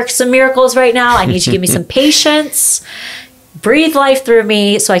you to work some miracles right now. I need you to give me some patience. Breathe life through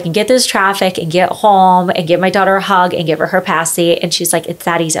me so I can get this traffic and get home and give my daughter a hug and give her passy. And she's like, it's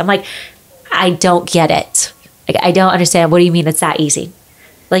that easy. I'm like, I don't get it. Like, I don't understand. What do you mean it's that easy?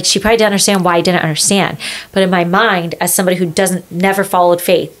 Like, she probably didn't understand why I didn't understand. But in my mind, as somebody who never followed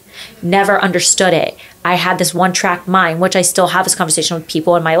faith, never understood it, I had this one-track mind, which I still have this conversation with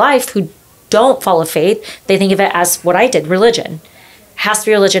people in my life who don't follow faith. They think of it as what I did, religion. Has to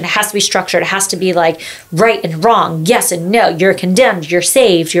be religion, it has to be structured, it has to be like right and wrong, yes and no, you're condemned, you're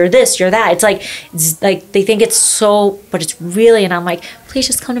saved, you're this, you're that. It's like they think it's so, but it's really, and I'm like, please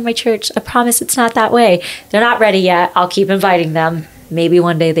just come to my church. I promise it's not that way. They're not ready yet. I'll keep inviting them. Maybe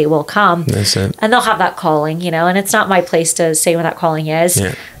one day they will come. That's it. And they'll have that calling, you know, and it's not my place to say what that calling is.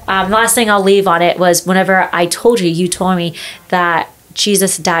 Yeah. The last thing I'll leave on it was whenever I told you told me that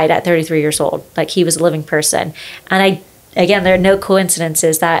Jesus died at 33 years old, like he was a living person. And again, there are no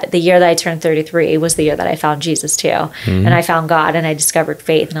coincidences that the year that I turned 33 was the year that I found Jesus too. Mm-hmm. And I found God and I discovered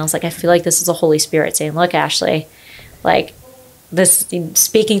faith. And I was like, I feel like this is the Holy Spirit saying, look, Ashley, like this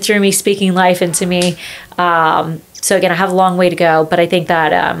speaking through me, speaking life into me. So again, I have a long way to go, but I think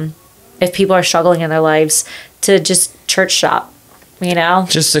that if people are struggling in their lives, to just church shop, you know?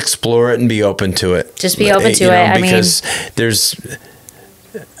 Just explore it and be open to it. Just be open to it. Because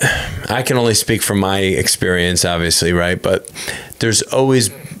I can only speak from my experience, obviously, right? But there's always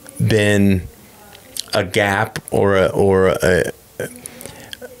been a gap or a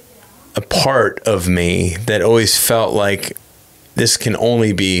part of me that always felt like this can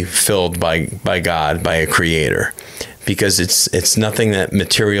only be filled by God, by a creator, because it's nothing that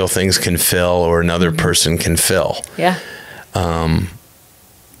material things can fill or another person can fill. Yeah. And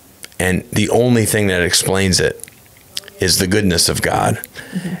the only thing that explains it is the goodness of God.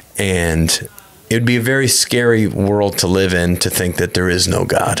 Mm-hmm. And it would be a very scary world to live in to think that there is no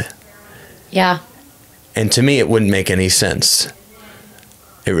God. Yeah. And to me, it wouldn't make any sense.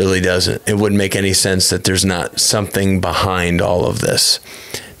 It really doesn't. It wouldn't make any sense that there's not something behind all of this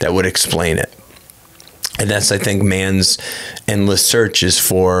that would explain it. And that's, I think, man's endless search is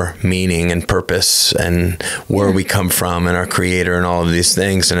for meaning and purpose and where we come from and our creator and all of these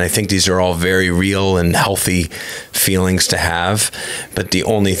things. And I think these are all very real and healthy feelings to have. But the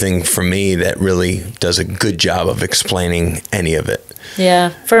only thing for me that really does a good job of explaining any of it. Yeah.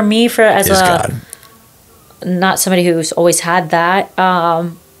 For me, as God. Not somebody who's always had that,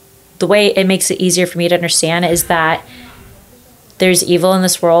 the way it makes it easier for me to understand is that there's evil in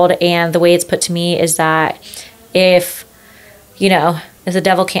this world, and the way it's put to me is that if the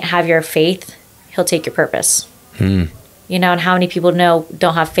devil can't have your faith, he'll take your purpose. You know, and how many people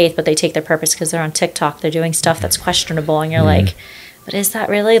don't have faith, but they take their purpose because they're on TikTok, they're doing stuff that's questionable, and you're like, but is that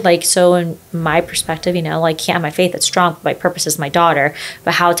really? Like, so in my perspective, like, yeah, my faith is strong, but my purpose is my daughter,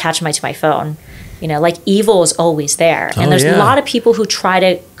 but how attached am I to my phone? Like, evil is always there. And there's a lot of people who try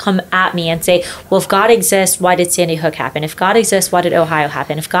to come at me and say, well, if God exists, why did Sandy Hook happen? If God exists, why did Ohio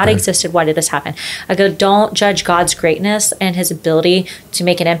happen? If God existed, why did this happen? I go, don't judge God's greatness and his ability to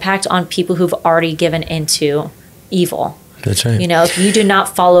make an impact on people who've already given into evil. That's right. If you do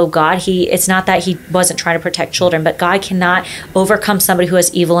not follow God, it's not that he wasn't trying to protect children, but God cannot overcome somebody who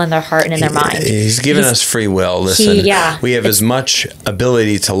has evil in their heart and in their mind. He's given us free will. Listen, we have as much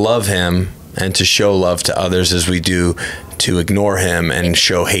ability to love him and to show love to others as we do to ignore him and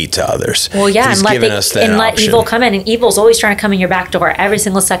show hate to others. Well, yeah, He's given us that option. Let evil come in. And evil's always trying to come in your back door every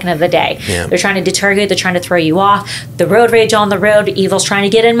single second of the day. Yeah. They're trying to deter you. They're trying to throw you off. The road rage on the road. Evil's trying to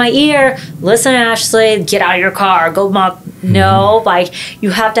get in my ear. Listen, Ashley, get out of your car. Go, Mom. No, like, you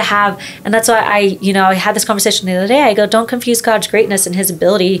have to have, and that's why I had this conversation the other day. I go, don't confuse God's greatness and his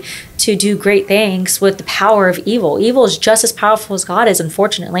ability to do great things with the power of evil. Evil is just as powerful as God is,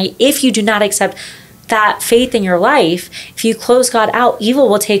 unfortunately, if you do not accept that faith in your life, if you close God out, evil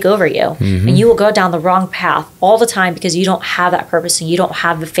will take over you, and you will go down the wrong path all the time because you don't have that purpose and you don't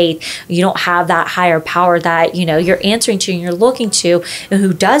have the faith. You don't have that higher power that, you're answering to and you're looking to, and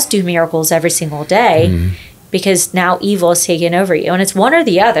who does do miracles every single day. Because now evil is taking over you. And it's one or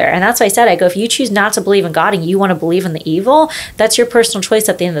the other. And that's why I said, I go, if you choose not to believe in God and you want to believe in the evil, that's your personal choice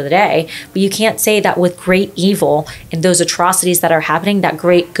at the end of the day. But you can't say that with great evil and those atrocities that are happening, that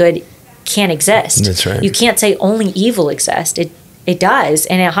great good can't exist. That's right. You can't say only evil exists. It does.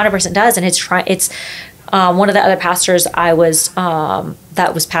 And it 100% does. And it's one of the other pastors I was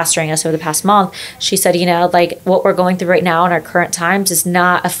that was pastoring us over the past month, she said, what we're going through right now in our current times is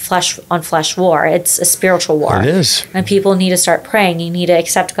not a flesh on flesh war. It's a spiritual war. It is. And people need to start praying. You need to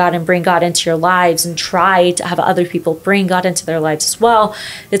accept God and bring God into your lives and try to have other people bring God into their lives as well.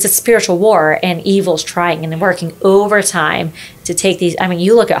 It's a spiritual war, and evil's trying and working overtime to take these. I mean,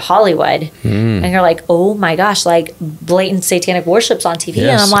 you look at Hollywood and you're like, oh my gosh, like blatant satanic worships on TV.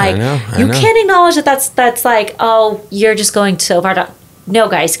 Yes, and I'm like, I know. Can't acknowledge that that's like, oh, you're just going so far down. No,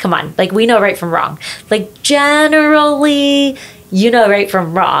 guys, come on. Like, we know right from wrong. Like, generally, you know right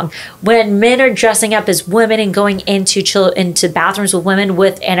from wrong. When men are dressing up as women and going into bathrooms with women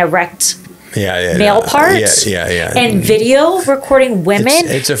with an erect male parts and video recording women.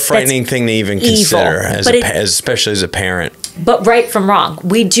 It's a frightening thing to even consider, especially as a parent. But right from wrong.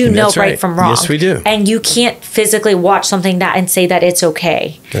 We do know right from wrong. Yes, we do. And you can't physically watch something and say that it's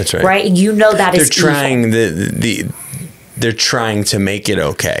okay. That's right. Right? And you know that is evil. They're trying to make it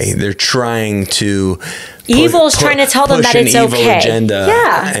okay. They're trying to evil's trying to tell them that it's okay. Push an evil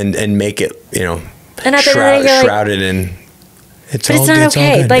agenda and make it, and shrouded in. It's not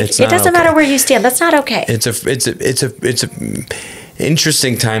okay. Like, it doesn't matter where you stand. That's not okay. It's a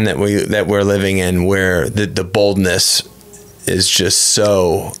interesting time that we're living in, where the boldness is just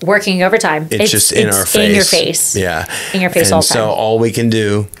so working overtime. It's just in our face. In your face. Yeah. In your face all the time. So all we can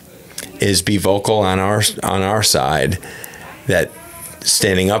do is be vocal on our side, that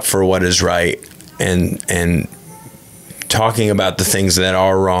standing up for what is right and talking about the things that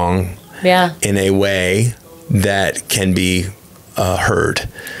are wrong in a way that can be heard.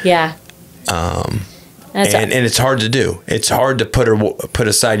 Yeah. And it's hard to do. It's hard to put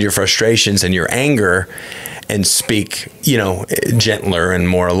aside your frustrations and your anger and speak, gentler and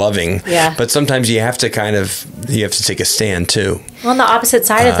more loving. Yeah. But sometimes you have to take a stand too. Well, and the opposite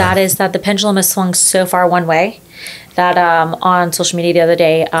side of that is that the pendulum has swung so far one way that on social media the other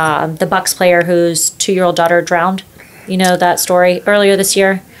day, the Bucks player whose 2-year-old daughter drowned, that story earlier this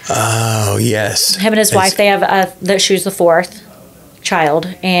year. Oh, yes. Him and his wife, they have she was the 4th child,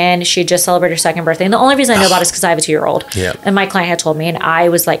 and she just celebrated her 2nd birthday. And the only reason I know about it is because I have a 2-year-old. Yep. And my client had told me, and I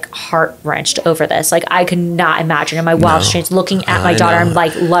was like heart-wrenched over this. Like, I could not imagine in my wildest dreams looking at my daughter and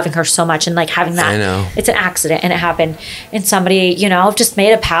like loving her so much and like having that. I know. It's an accident, and it happened. And somebody, just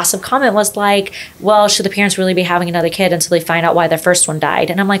made a passive comment, was like, well, should the parents really be having another kid until they find out why their first one died?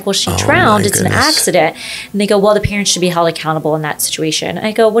 And I'm like, well, she drowned. It's an accident. And they go, well, the parents should be held accountable in that situation. And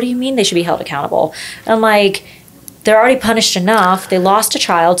I go, what do you mean they should be held accountable? And I'm like, they're already punished enough. They lost a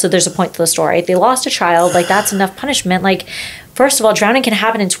child, so there's a point to the story. They lost a child, like, that's enough punishment. Like, first of all, drowning can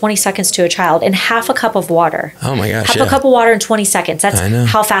happen in 20 seconds to a child in half a cup of water. Oh my gosh. Half a cup of water in 20 seconds. That's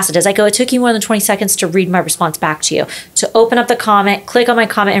how fast it is. I go, it took you more than 20 seconds to read my response back to you, to open up the comment, click on my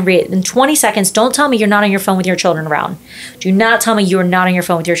comment, and read it. In 20 seconds, don't tell me you're not on your phone with your children around. Do not tell me you're not on your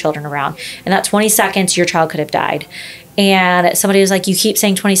phone with your children around. In that 20 seconds, your child could have died. And somebody was like, you keep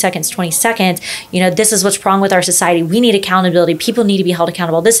saying 20 seconds, 20 seconds. This is what's wrong with our society. We need accountability. People need to be held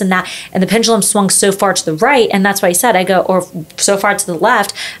accountable, this and that. And the pendulum swung so far to the right. And that's why I said, or so far to the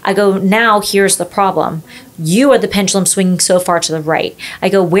left. I go, now here's the problem. You are the pendulum swinging so far to the right. I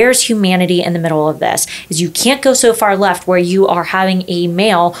go, where's humanity in the middle of this? Is you can't go so far left where you are having a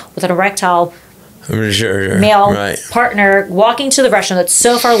male with an erectile male partner walking to the restroom that's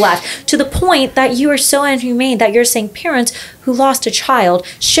so far left, to the point that you are so inhumane that you're saying parents who lost a child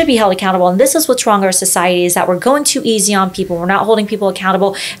should be held accountable. And this is what's wrong with our society, is that we're going too easy on people. We're not holding people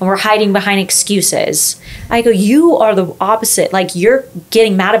accountable, and we're hiding behind excuses. I go, you are the opposite. Like, you're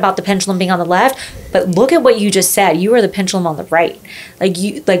getting mad about the pendulum being on the left, but look at what you just said. You are the pendulum on the right.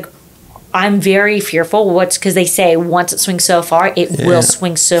 I'm very fearful because they say once it swings so far, it will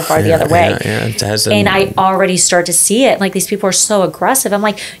swing so far the other way. It has and I already start to see it. Like, these people are so aggressive. I'm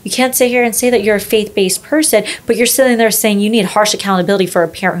like, you can't sit here and say that you're a faith-based person, but you're sitting there saying you need harsh accountability for a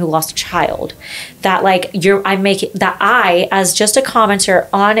parent who lost a child. That, like, I, as just a commenter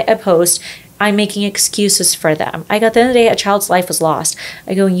on a post, I'm making excuses for them. I go, at the end of the day, a child's life was lost.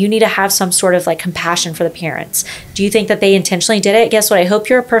 I go, you need to have some sort of like compassion for the parents. Do you think that they intentionally did it? Guess what? I hope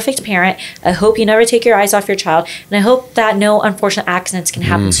you're a perfect parent. I hope you never take your eyes off your child. And I hope that no unfortunate accidents can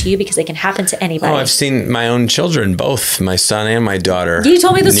happen to you, because they can happen to anybody. Oh, I've seen my own children, both my son and my daughter. You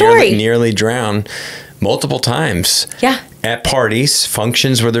told me the story. Nearly drown multiple times. Yeah. At parties,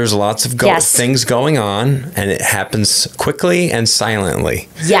 functions where there's lots of things going on, and it happens quickly and silently.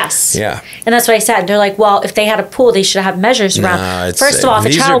 Yes. Yeah. And that's what I said. They're like, well, if they had a pool, they should have measures around. First of all,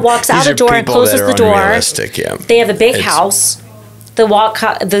 if a child walks out the door and closes the door, they have a big house.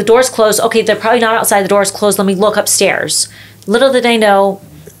 The door's closed. Okay, they're probably not outside. The door's closed. Let me look upstairs. Little did they know,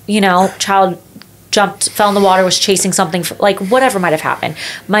 child jumped, fell in the water, was chasing something, like whatever might have happened.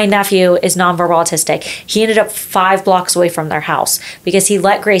 My nephew is nonverbal autistic. He ended up 5 blocks away from their house because he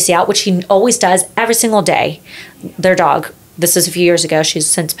let Gracie out, which he always does every single day. Their dog, this is a few years ago, she's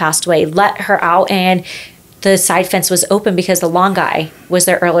since passed away, let her out, and the side fence was open because the lawn guy was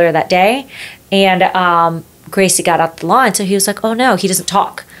there earlier that day. And Gracie got out the lawn, so he was like, oh no, he doesn't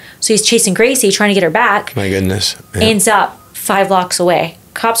talk. So he's chasing Gracie, trying to get her back. My goodness. Yeah. Ends up 5 blocks away.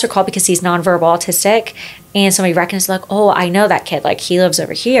 Cops are called because he's nonverbal autistic, and somebody recognizes, like, oh, I know that kid, like he lives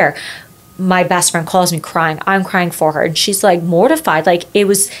over here. My best friend calls me crying. I'm crying for her, and she's like mortified. Like it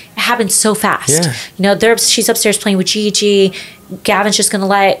happened so fast. Yeah. She's upstairs playing with Gigi. Gavin's just gonna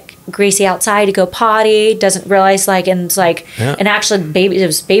let Gracie outside to go potty. Doesn't realize, like, and it's like, and actually,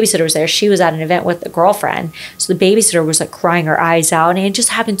 babysitter was there. She was at an event with a girlfriend, so the babysitter was like crying her eyes out, and it just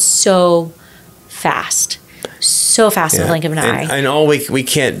happened so fast. So fast in the blink of an eye. And all we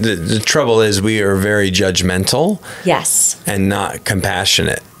can't, the trouble is we are very judgmental. Yes. And not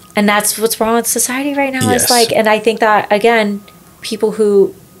compassionate. And that's what's wrong with society right now. Yes. It's like, and I think that, again, people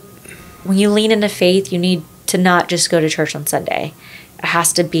who, when you lean into faith, you need to not just go to church on Sunday. It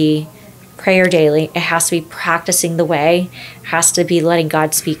has to be prayer daily. It has to be practicing the way. It has to be letting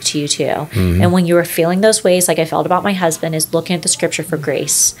God speak to you too. Mm-hmm. And when you are feeling those ways, like I felt about my husband, is looking at the scripture for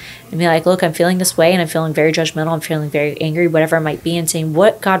grace and be like, look, I'm feeling this way, and I'm feeling very judgmental. I'm feeling very angry, whatever it might be, and saying,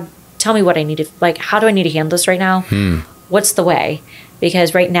 what, God, tell me what I need to, like, how do I need to handle this right now? What's the way?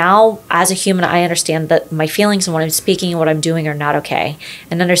 Because right now, as a human, I understand that my feelings and what I'm speaking and what I'm doing are not okay.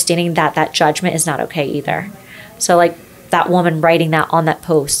 And understanding that that judgment is not okay either. So like, that woman writing that on that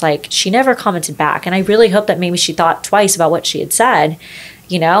post, like she never commented back. And I really hope that maybe she thought twice about what she had said,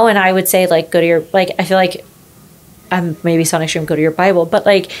 and I would say, like, go to your, like, I feel like I'm maybe sounding extreme, go to your Bible, but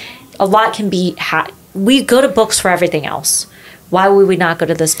like a lot can be, we go to books for everything else. Why would we not go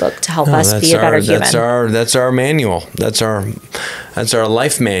to this book to help us be a better human? That's our manual. That's our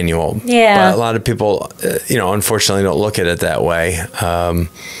life manual. Yeah. But a lot of people, unfortunately don't look at it that way.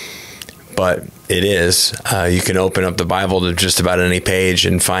 But it is. You can open up the Bible to just about any page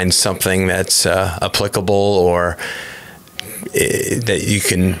and find something that's applicable, or that you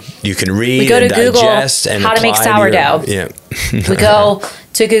can read. We go to and Google digest and how to make sourdough. We go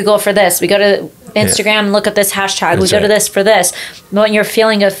to Google for this. We go to Instagram and look at this hashtag. We go to this for this. But when you're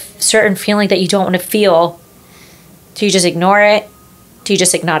feeling a certain feeling that you don't want to feel, do you just ignore it? Do you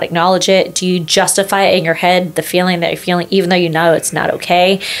just not acknowledge it? Do you justify it in your head, the feeling that you're feeling, even though you know it's not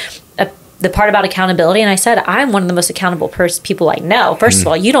okay? The part about accountability, and I said, I'm one of the most accountable people I know. First of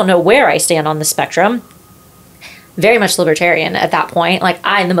all, you don't know where I stand on the spectrum. Very much libertarian at that point. Like,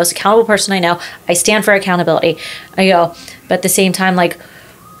 I'm the most accountable person I know. I stand for accountability. I go, but at the same time, like,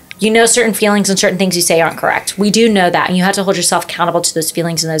 certain feelings and certain things you say aren't correct. We do know that, and you have to hold yourself accountable to those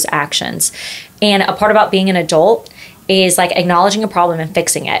feelings and those actions. And a part about being an adult is like acknowledging a problem and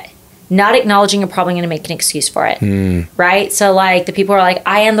fixing it. Not acknowledging a problem and making an excuse for it, right? So like the people are like,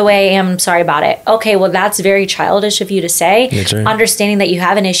 I am the way I am, I'm sorry about it. Okay, well, that's very childish of you to say. That's right. Understanding that you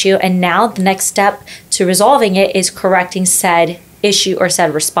have an issue, and now the next step to resolving it is correcting said issue or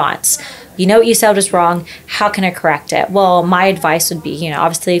said response. You know what you said was wrong. How can I correct it? Well, my advice would be,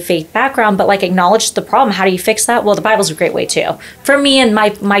 obviously faith background, but like acknowledge the problem. How do you fix that? Well, the Bible's a great way too. For me and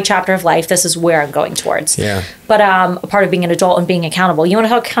my chapter of life, this is where I'm going towards. Yeah. But a part of being an adult and being accountable. You want to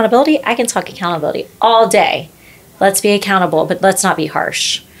talk accountability? I can talk accountability all day. Let's be accountable, but let's not be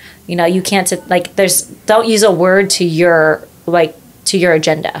harsh. You can't don't use a word to your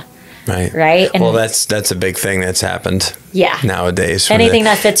agenda. Right. And well, that's a big thing that's happened. Yeah. Nowadays. Anything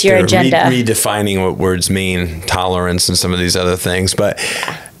that fits your agenda. Redefining what words mean, tolerance, and some of these other things. But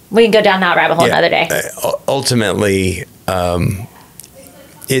we can go down that rabbit hole another day. Ultimately,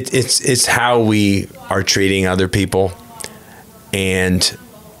 it's how we are treating other people, and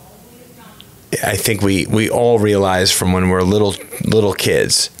I think we all realize from when we're little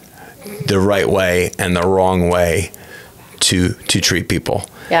kids the right way and the wrong way to treat people.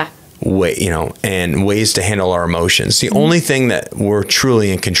 Yeah. and ways to handle our emotions. The only thing that we're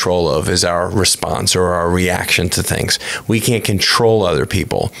truly in control of is our response or our reaction to things. We can't control other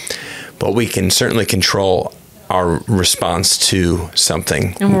people, but we can certainly control our response to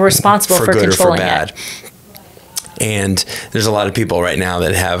something. And we're responsible for good or for controlling bad. it. And there's a lot of people right now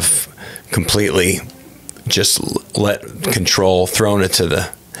that have completely just let control thrown it to the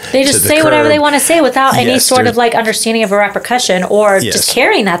They just say whatever they want to say without any sort of like understanding of a repercussion or just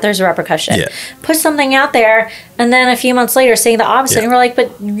caring that there's a repercussion. Yeah. Put something out there and then a few months later saying the opposite. And we're like,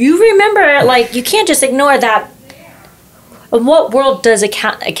 but you remember, like, you can't just ignore that. In what world does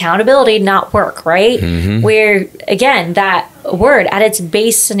accountability not work, right? Mm-hmm. Where, again, that word at its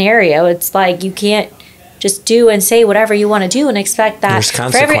base scenario, it's like you can't just do and say whatever you want to do and expect that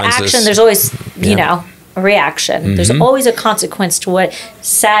for every action there's always, a reaction. Mm-hmm. There's always a consequence to what is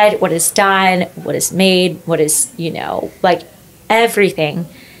said, what is done, what is made, what is, like everything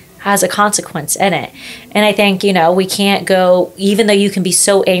has a consequence in it. And I think, we can't go, even though you can be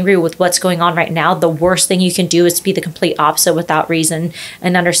so angry with what's going on right now, the worst thing you can do is to be the complete opposite without reason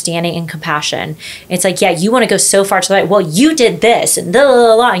and understanding and compassion. It's like, you want to go so far to the right, well, you did this and blah,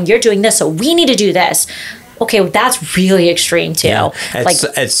 blah, blah, and you're doing this, so we need to do this. Okay, well, that's really extreme too. Yeah.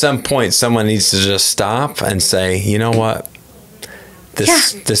 At some point, someone needs to just stop and say, you know what?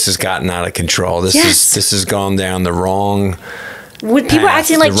 This has gotten out of control. This has gone down the wrong When people are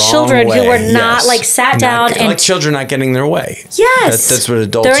acting like children who were not like sat down and like children not getting their way. Yes, that's what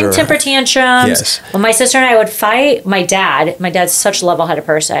adults are. During temper tantrums. Yes. When my sister and I would fight, my dad's such a level-headed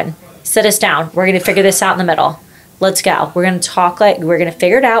person. Sit us down. We're going to figure this out in the middle. Let's go. We're going to talk we're going to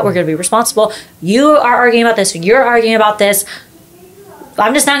figure it out. We're going to be responsible. You are arguing about this. You're arguing about this.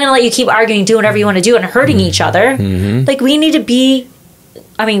 I'm just not going to let you keep arguing, doing whatever you want to do and hurting each other. Mm-hmm. Like, we need to be,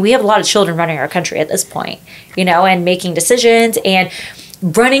 we have a lot of children running our country at this point, and making decisions and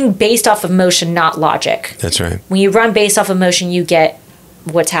running based off of emotion, not logic. That's right. When you run based off emotion, you get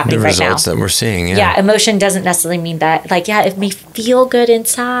what's happening right now. The results that we're seeing, Yeah, emotion doesn't necessarily mean that. Like, it may feel good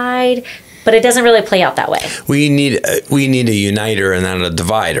inside, but it doesn't really play out that way. We need a uniter and not a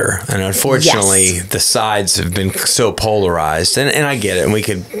divider. And unfortunately, the sides have been so polarized. And I get it, and we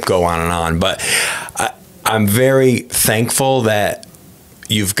could go on. But I'm very thankful that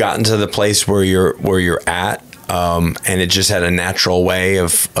you've gotten to the place where you're at, and it just had a natural way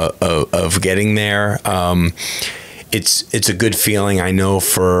of getting there. It's a good feeling, I know,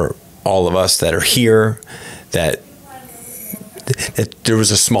 for all of us that are here, that there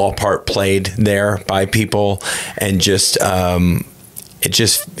was a small part played there by people, and just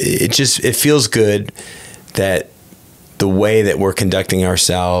it feels good that the way that we're conducting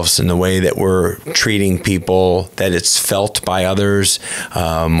ourselves and the way that we're treating people, that it's felt by others.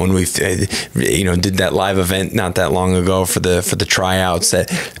 When we did that live event not that long ago for the tryouts,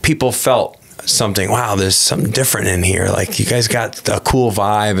 that people felt something, wow, there's something different in here. Like, you guys got a cool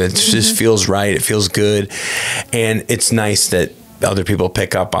vibe. It just feels right. It feels good. And it's nice that other people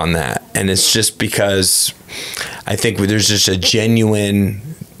pick up on that. And it's just because I think there's just a genuine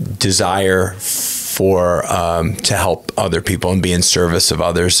desire for to help other people and be in service of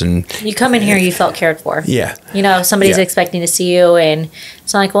others. And you come in here, you felt cared for. Yeah. Somebody's expecting to see you, and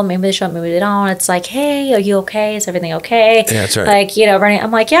it's not like, well, maybe they show up, maybe they don't. It's like, hey, are you okay? Is everything okay? Yeah, that's right. Like, running.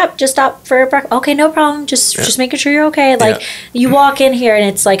 I'm like, yep, just stop for breakfast. Okay, no problem. Just making sure you're okay. Like, you walk in here, and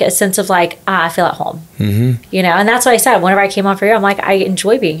it's like a sense of like, I feel at home. Mm-hmm. And that's what I said. Whenever I came on for you, I'm like, I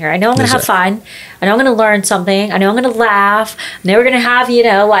enjoy being here. I know I'm going to have fun. I know I'm going to learn something. I know I'm going to laugh. I know we're going to have,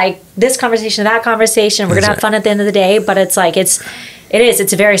 like this conversation, that conversation. We're going to have fun at the end of the day. But it's like, it's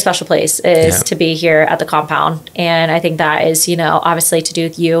a very special place to be here at the compound. And I think that is, obviously to do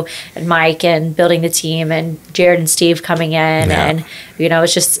with you and Mike and building the team and Jared and Steve coming in. Yeah. And,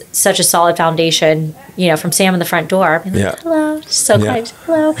 it's just such a solid foundation, from Sam in the front door. Being like, hello, just so kind.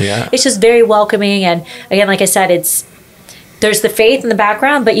 Hello. Yeah. It's just very welcoming. And again, like I said, there's the faith in the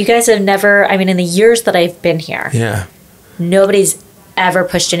background, but you guys have never, in the years that I've been here, nobody's ever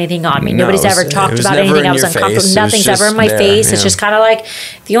pushed anything on me. Nobody's ever talked about anything I was uncomfortable. Nothing's ever in my face. Yeah. It's just kind of like,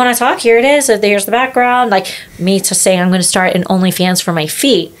 if you want to talk, here it is. Here's the background. Like, me to saying I'm going to start an OnlyFans for my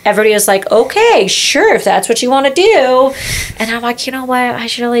feet. Everybody was like, okay, sure, if that's what you want to do. And I'm like, you know what? I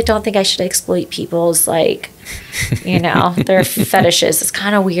really don't think I should exploit people's their fetishes. It's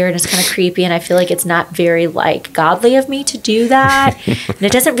kind of weird. It's kind of creepy. And I feel like it's not very godly of me to do that. And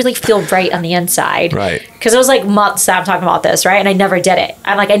it doesn't really feel right on the inside. Right. Because it was like months that I'm talking about this, right? And I never did it.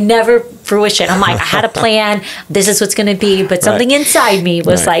 I'm like, I never fruition. I'm like, I had a plan. This is what's going to be. But something inside me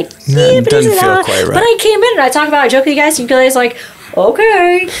was like, it doesn't feel quite right. But I came in and I talked about it. I joke with you guys. And you guys like,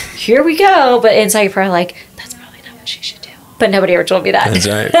 okay, here we go. But inside you're probably like, that's probably not what she should do. But nobody ever told me that. That's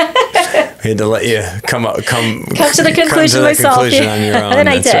right. We had to let you come to the conclusion myself. Conclusion on your own. And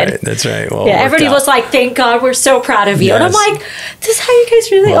I did. Right. That's right. Well, yeah, everybody was like, thank God, we're so proud of you. Yes. And I'm like, this is how you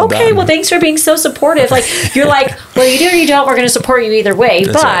guys really, well okay, done. Well, thanks for being so supportive. Like, you're like, well, you do or you don't, we're going to support you either way.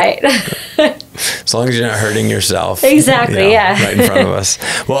 That's but right. As long as you're not hurting yourself. Exactly, yeah. Right in front of us.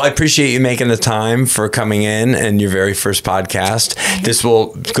 Well, I appreciate you making the time for coming in and your very first podcast. This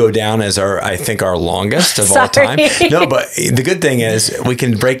will go down as I think our longest of all time. No, but the good thing is we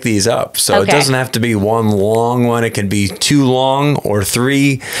can break these up. So it doesn't have to be one long one. It can be 2 long or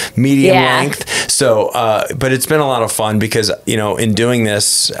 3 medium length. So, but it's been a lot of fun because, in doing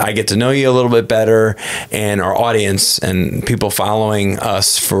this, I get to know you a little bit better, and our audience and people following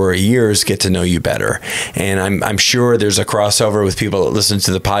us for years get to know you better. And I'm sure there's a crossover with people that listen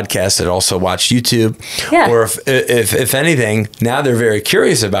to the podcast that also watch YouTube. Yeah. Or if anything, now they're very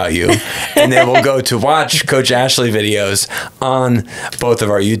curious about you and they will go to watch Coach Ashley videos on both of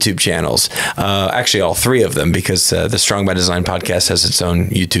our YouTube channels. Actually, all 3 of them, because the Strong by Design podcast has its own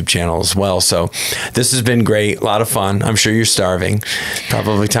YouTube channel as well. So this has been great. A lot of fun. I'm sure you're starving.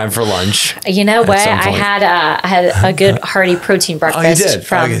 Probably time for lunch. You know what? I had a good hearty protein breakfast. Oh, you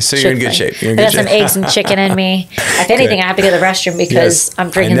did? Okay, so you're in good shape. I got some eggs and chicken in me. If anything, I have to go to the restroom because I'm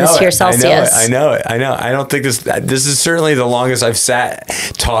drinking this here Celsius. I know it. I don't think this is certainly the longest I've sat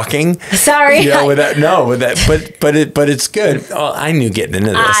talking. Sorry. But it's good. Oh, I knew getting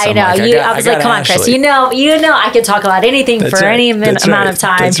into this. I know. I was like, come on, Chris. You know, I could talk about anything for any amount of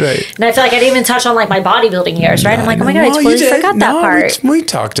time. That's right. And I feel like I didn't even touch on like my bodybuilding years, right? I'm like, oh my God, I totally forgot that part. We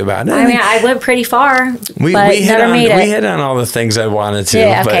talked about it. I mean, I went pretty far, but never made it. We hit on all the things I wanted to.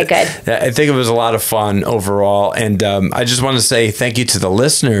 Yeah, okay, good. I think it was a lot of fun overall. And I just want to say thank you to the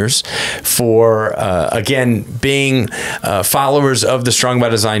listeners for, again, being followers of the Strong by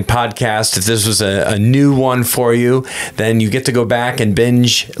Design podcast. If this was a new one for you, then you get to go back and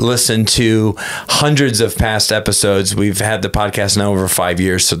binge listen to hundreds of past episodes. We've had the podcast now over 5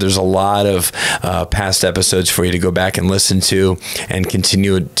 years, so there's a lot of past episodes for you to go back and listen to and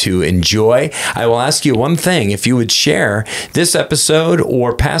continue to enjoy. I will ask you one thing. If you would share this episode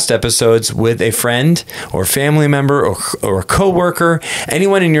or past episodes with a friend or family member or a coworker,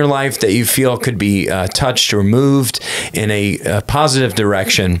 anyone in your life that you feel could be touched or moved in a positive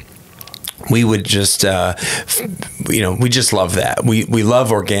direction, we would just, we just love that. We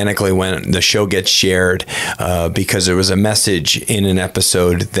love organically when the show gets shared because there was a message in an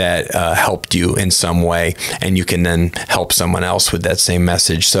episode that helped you in some way, and you can then help someone else with that same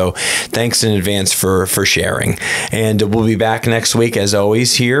message. So thanks in advance for sharing. And we'll be back next week, as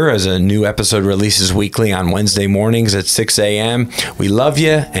always, here as a new episode releases weekly on Wednesday mornings at 6 a.m. We love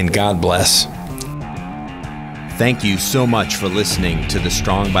you, and God bless. Thank you so much for listening to the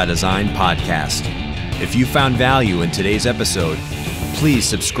Strong by Design podcast. If you found value in today's episode, please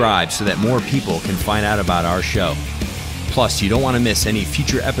subscribe so that more people can find out about our show. Plus, you don't want to miss any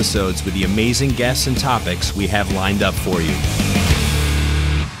future episodes with the amazing guests and topics we have lined up for you.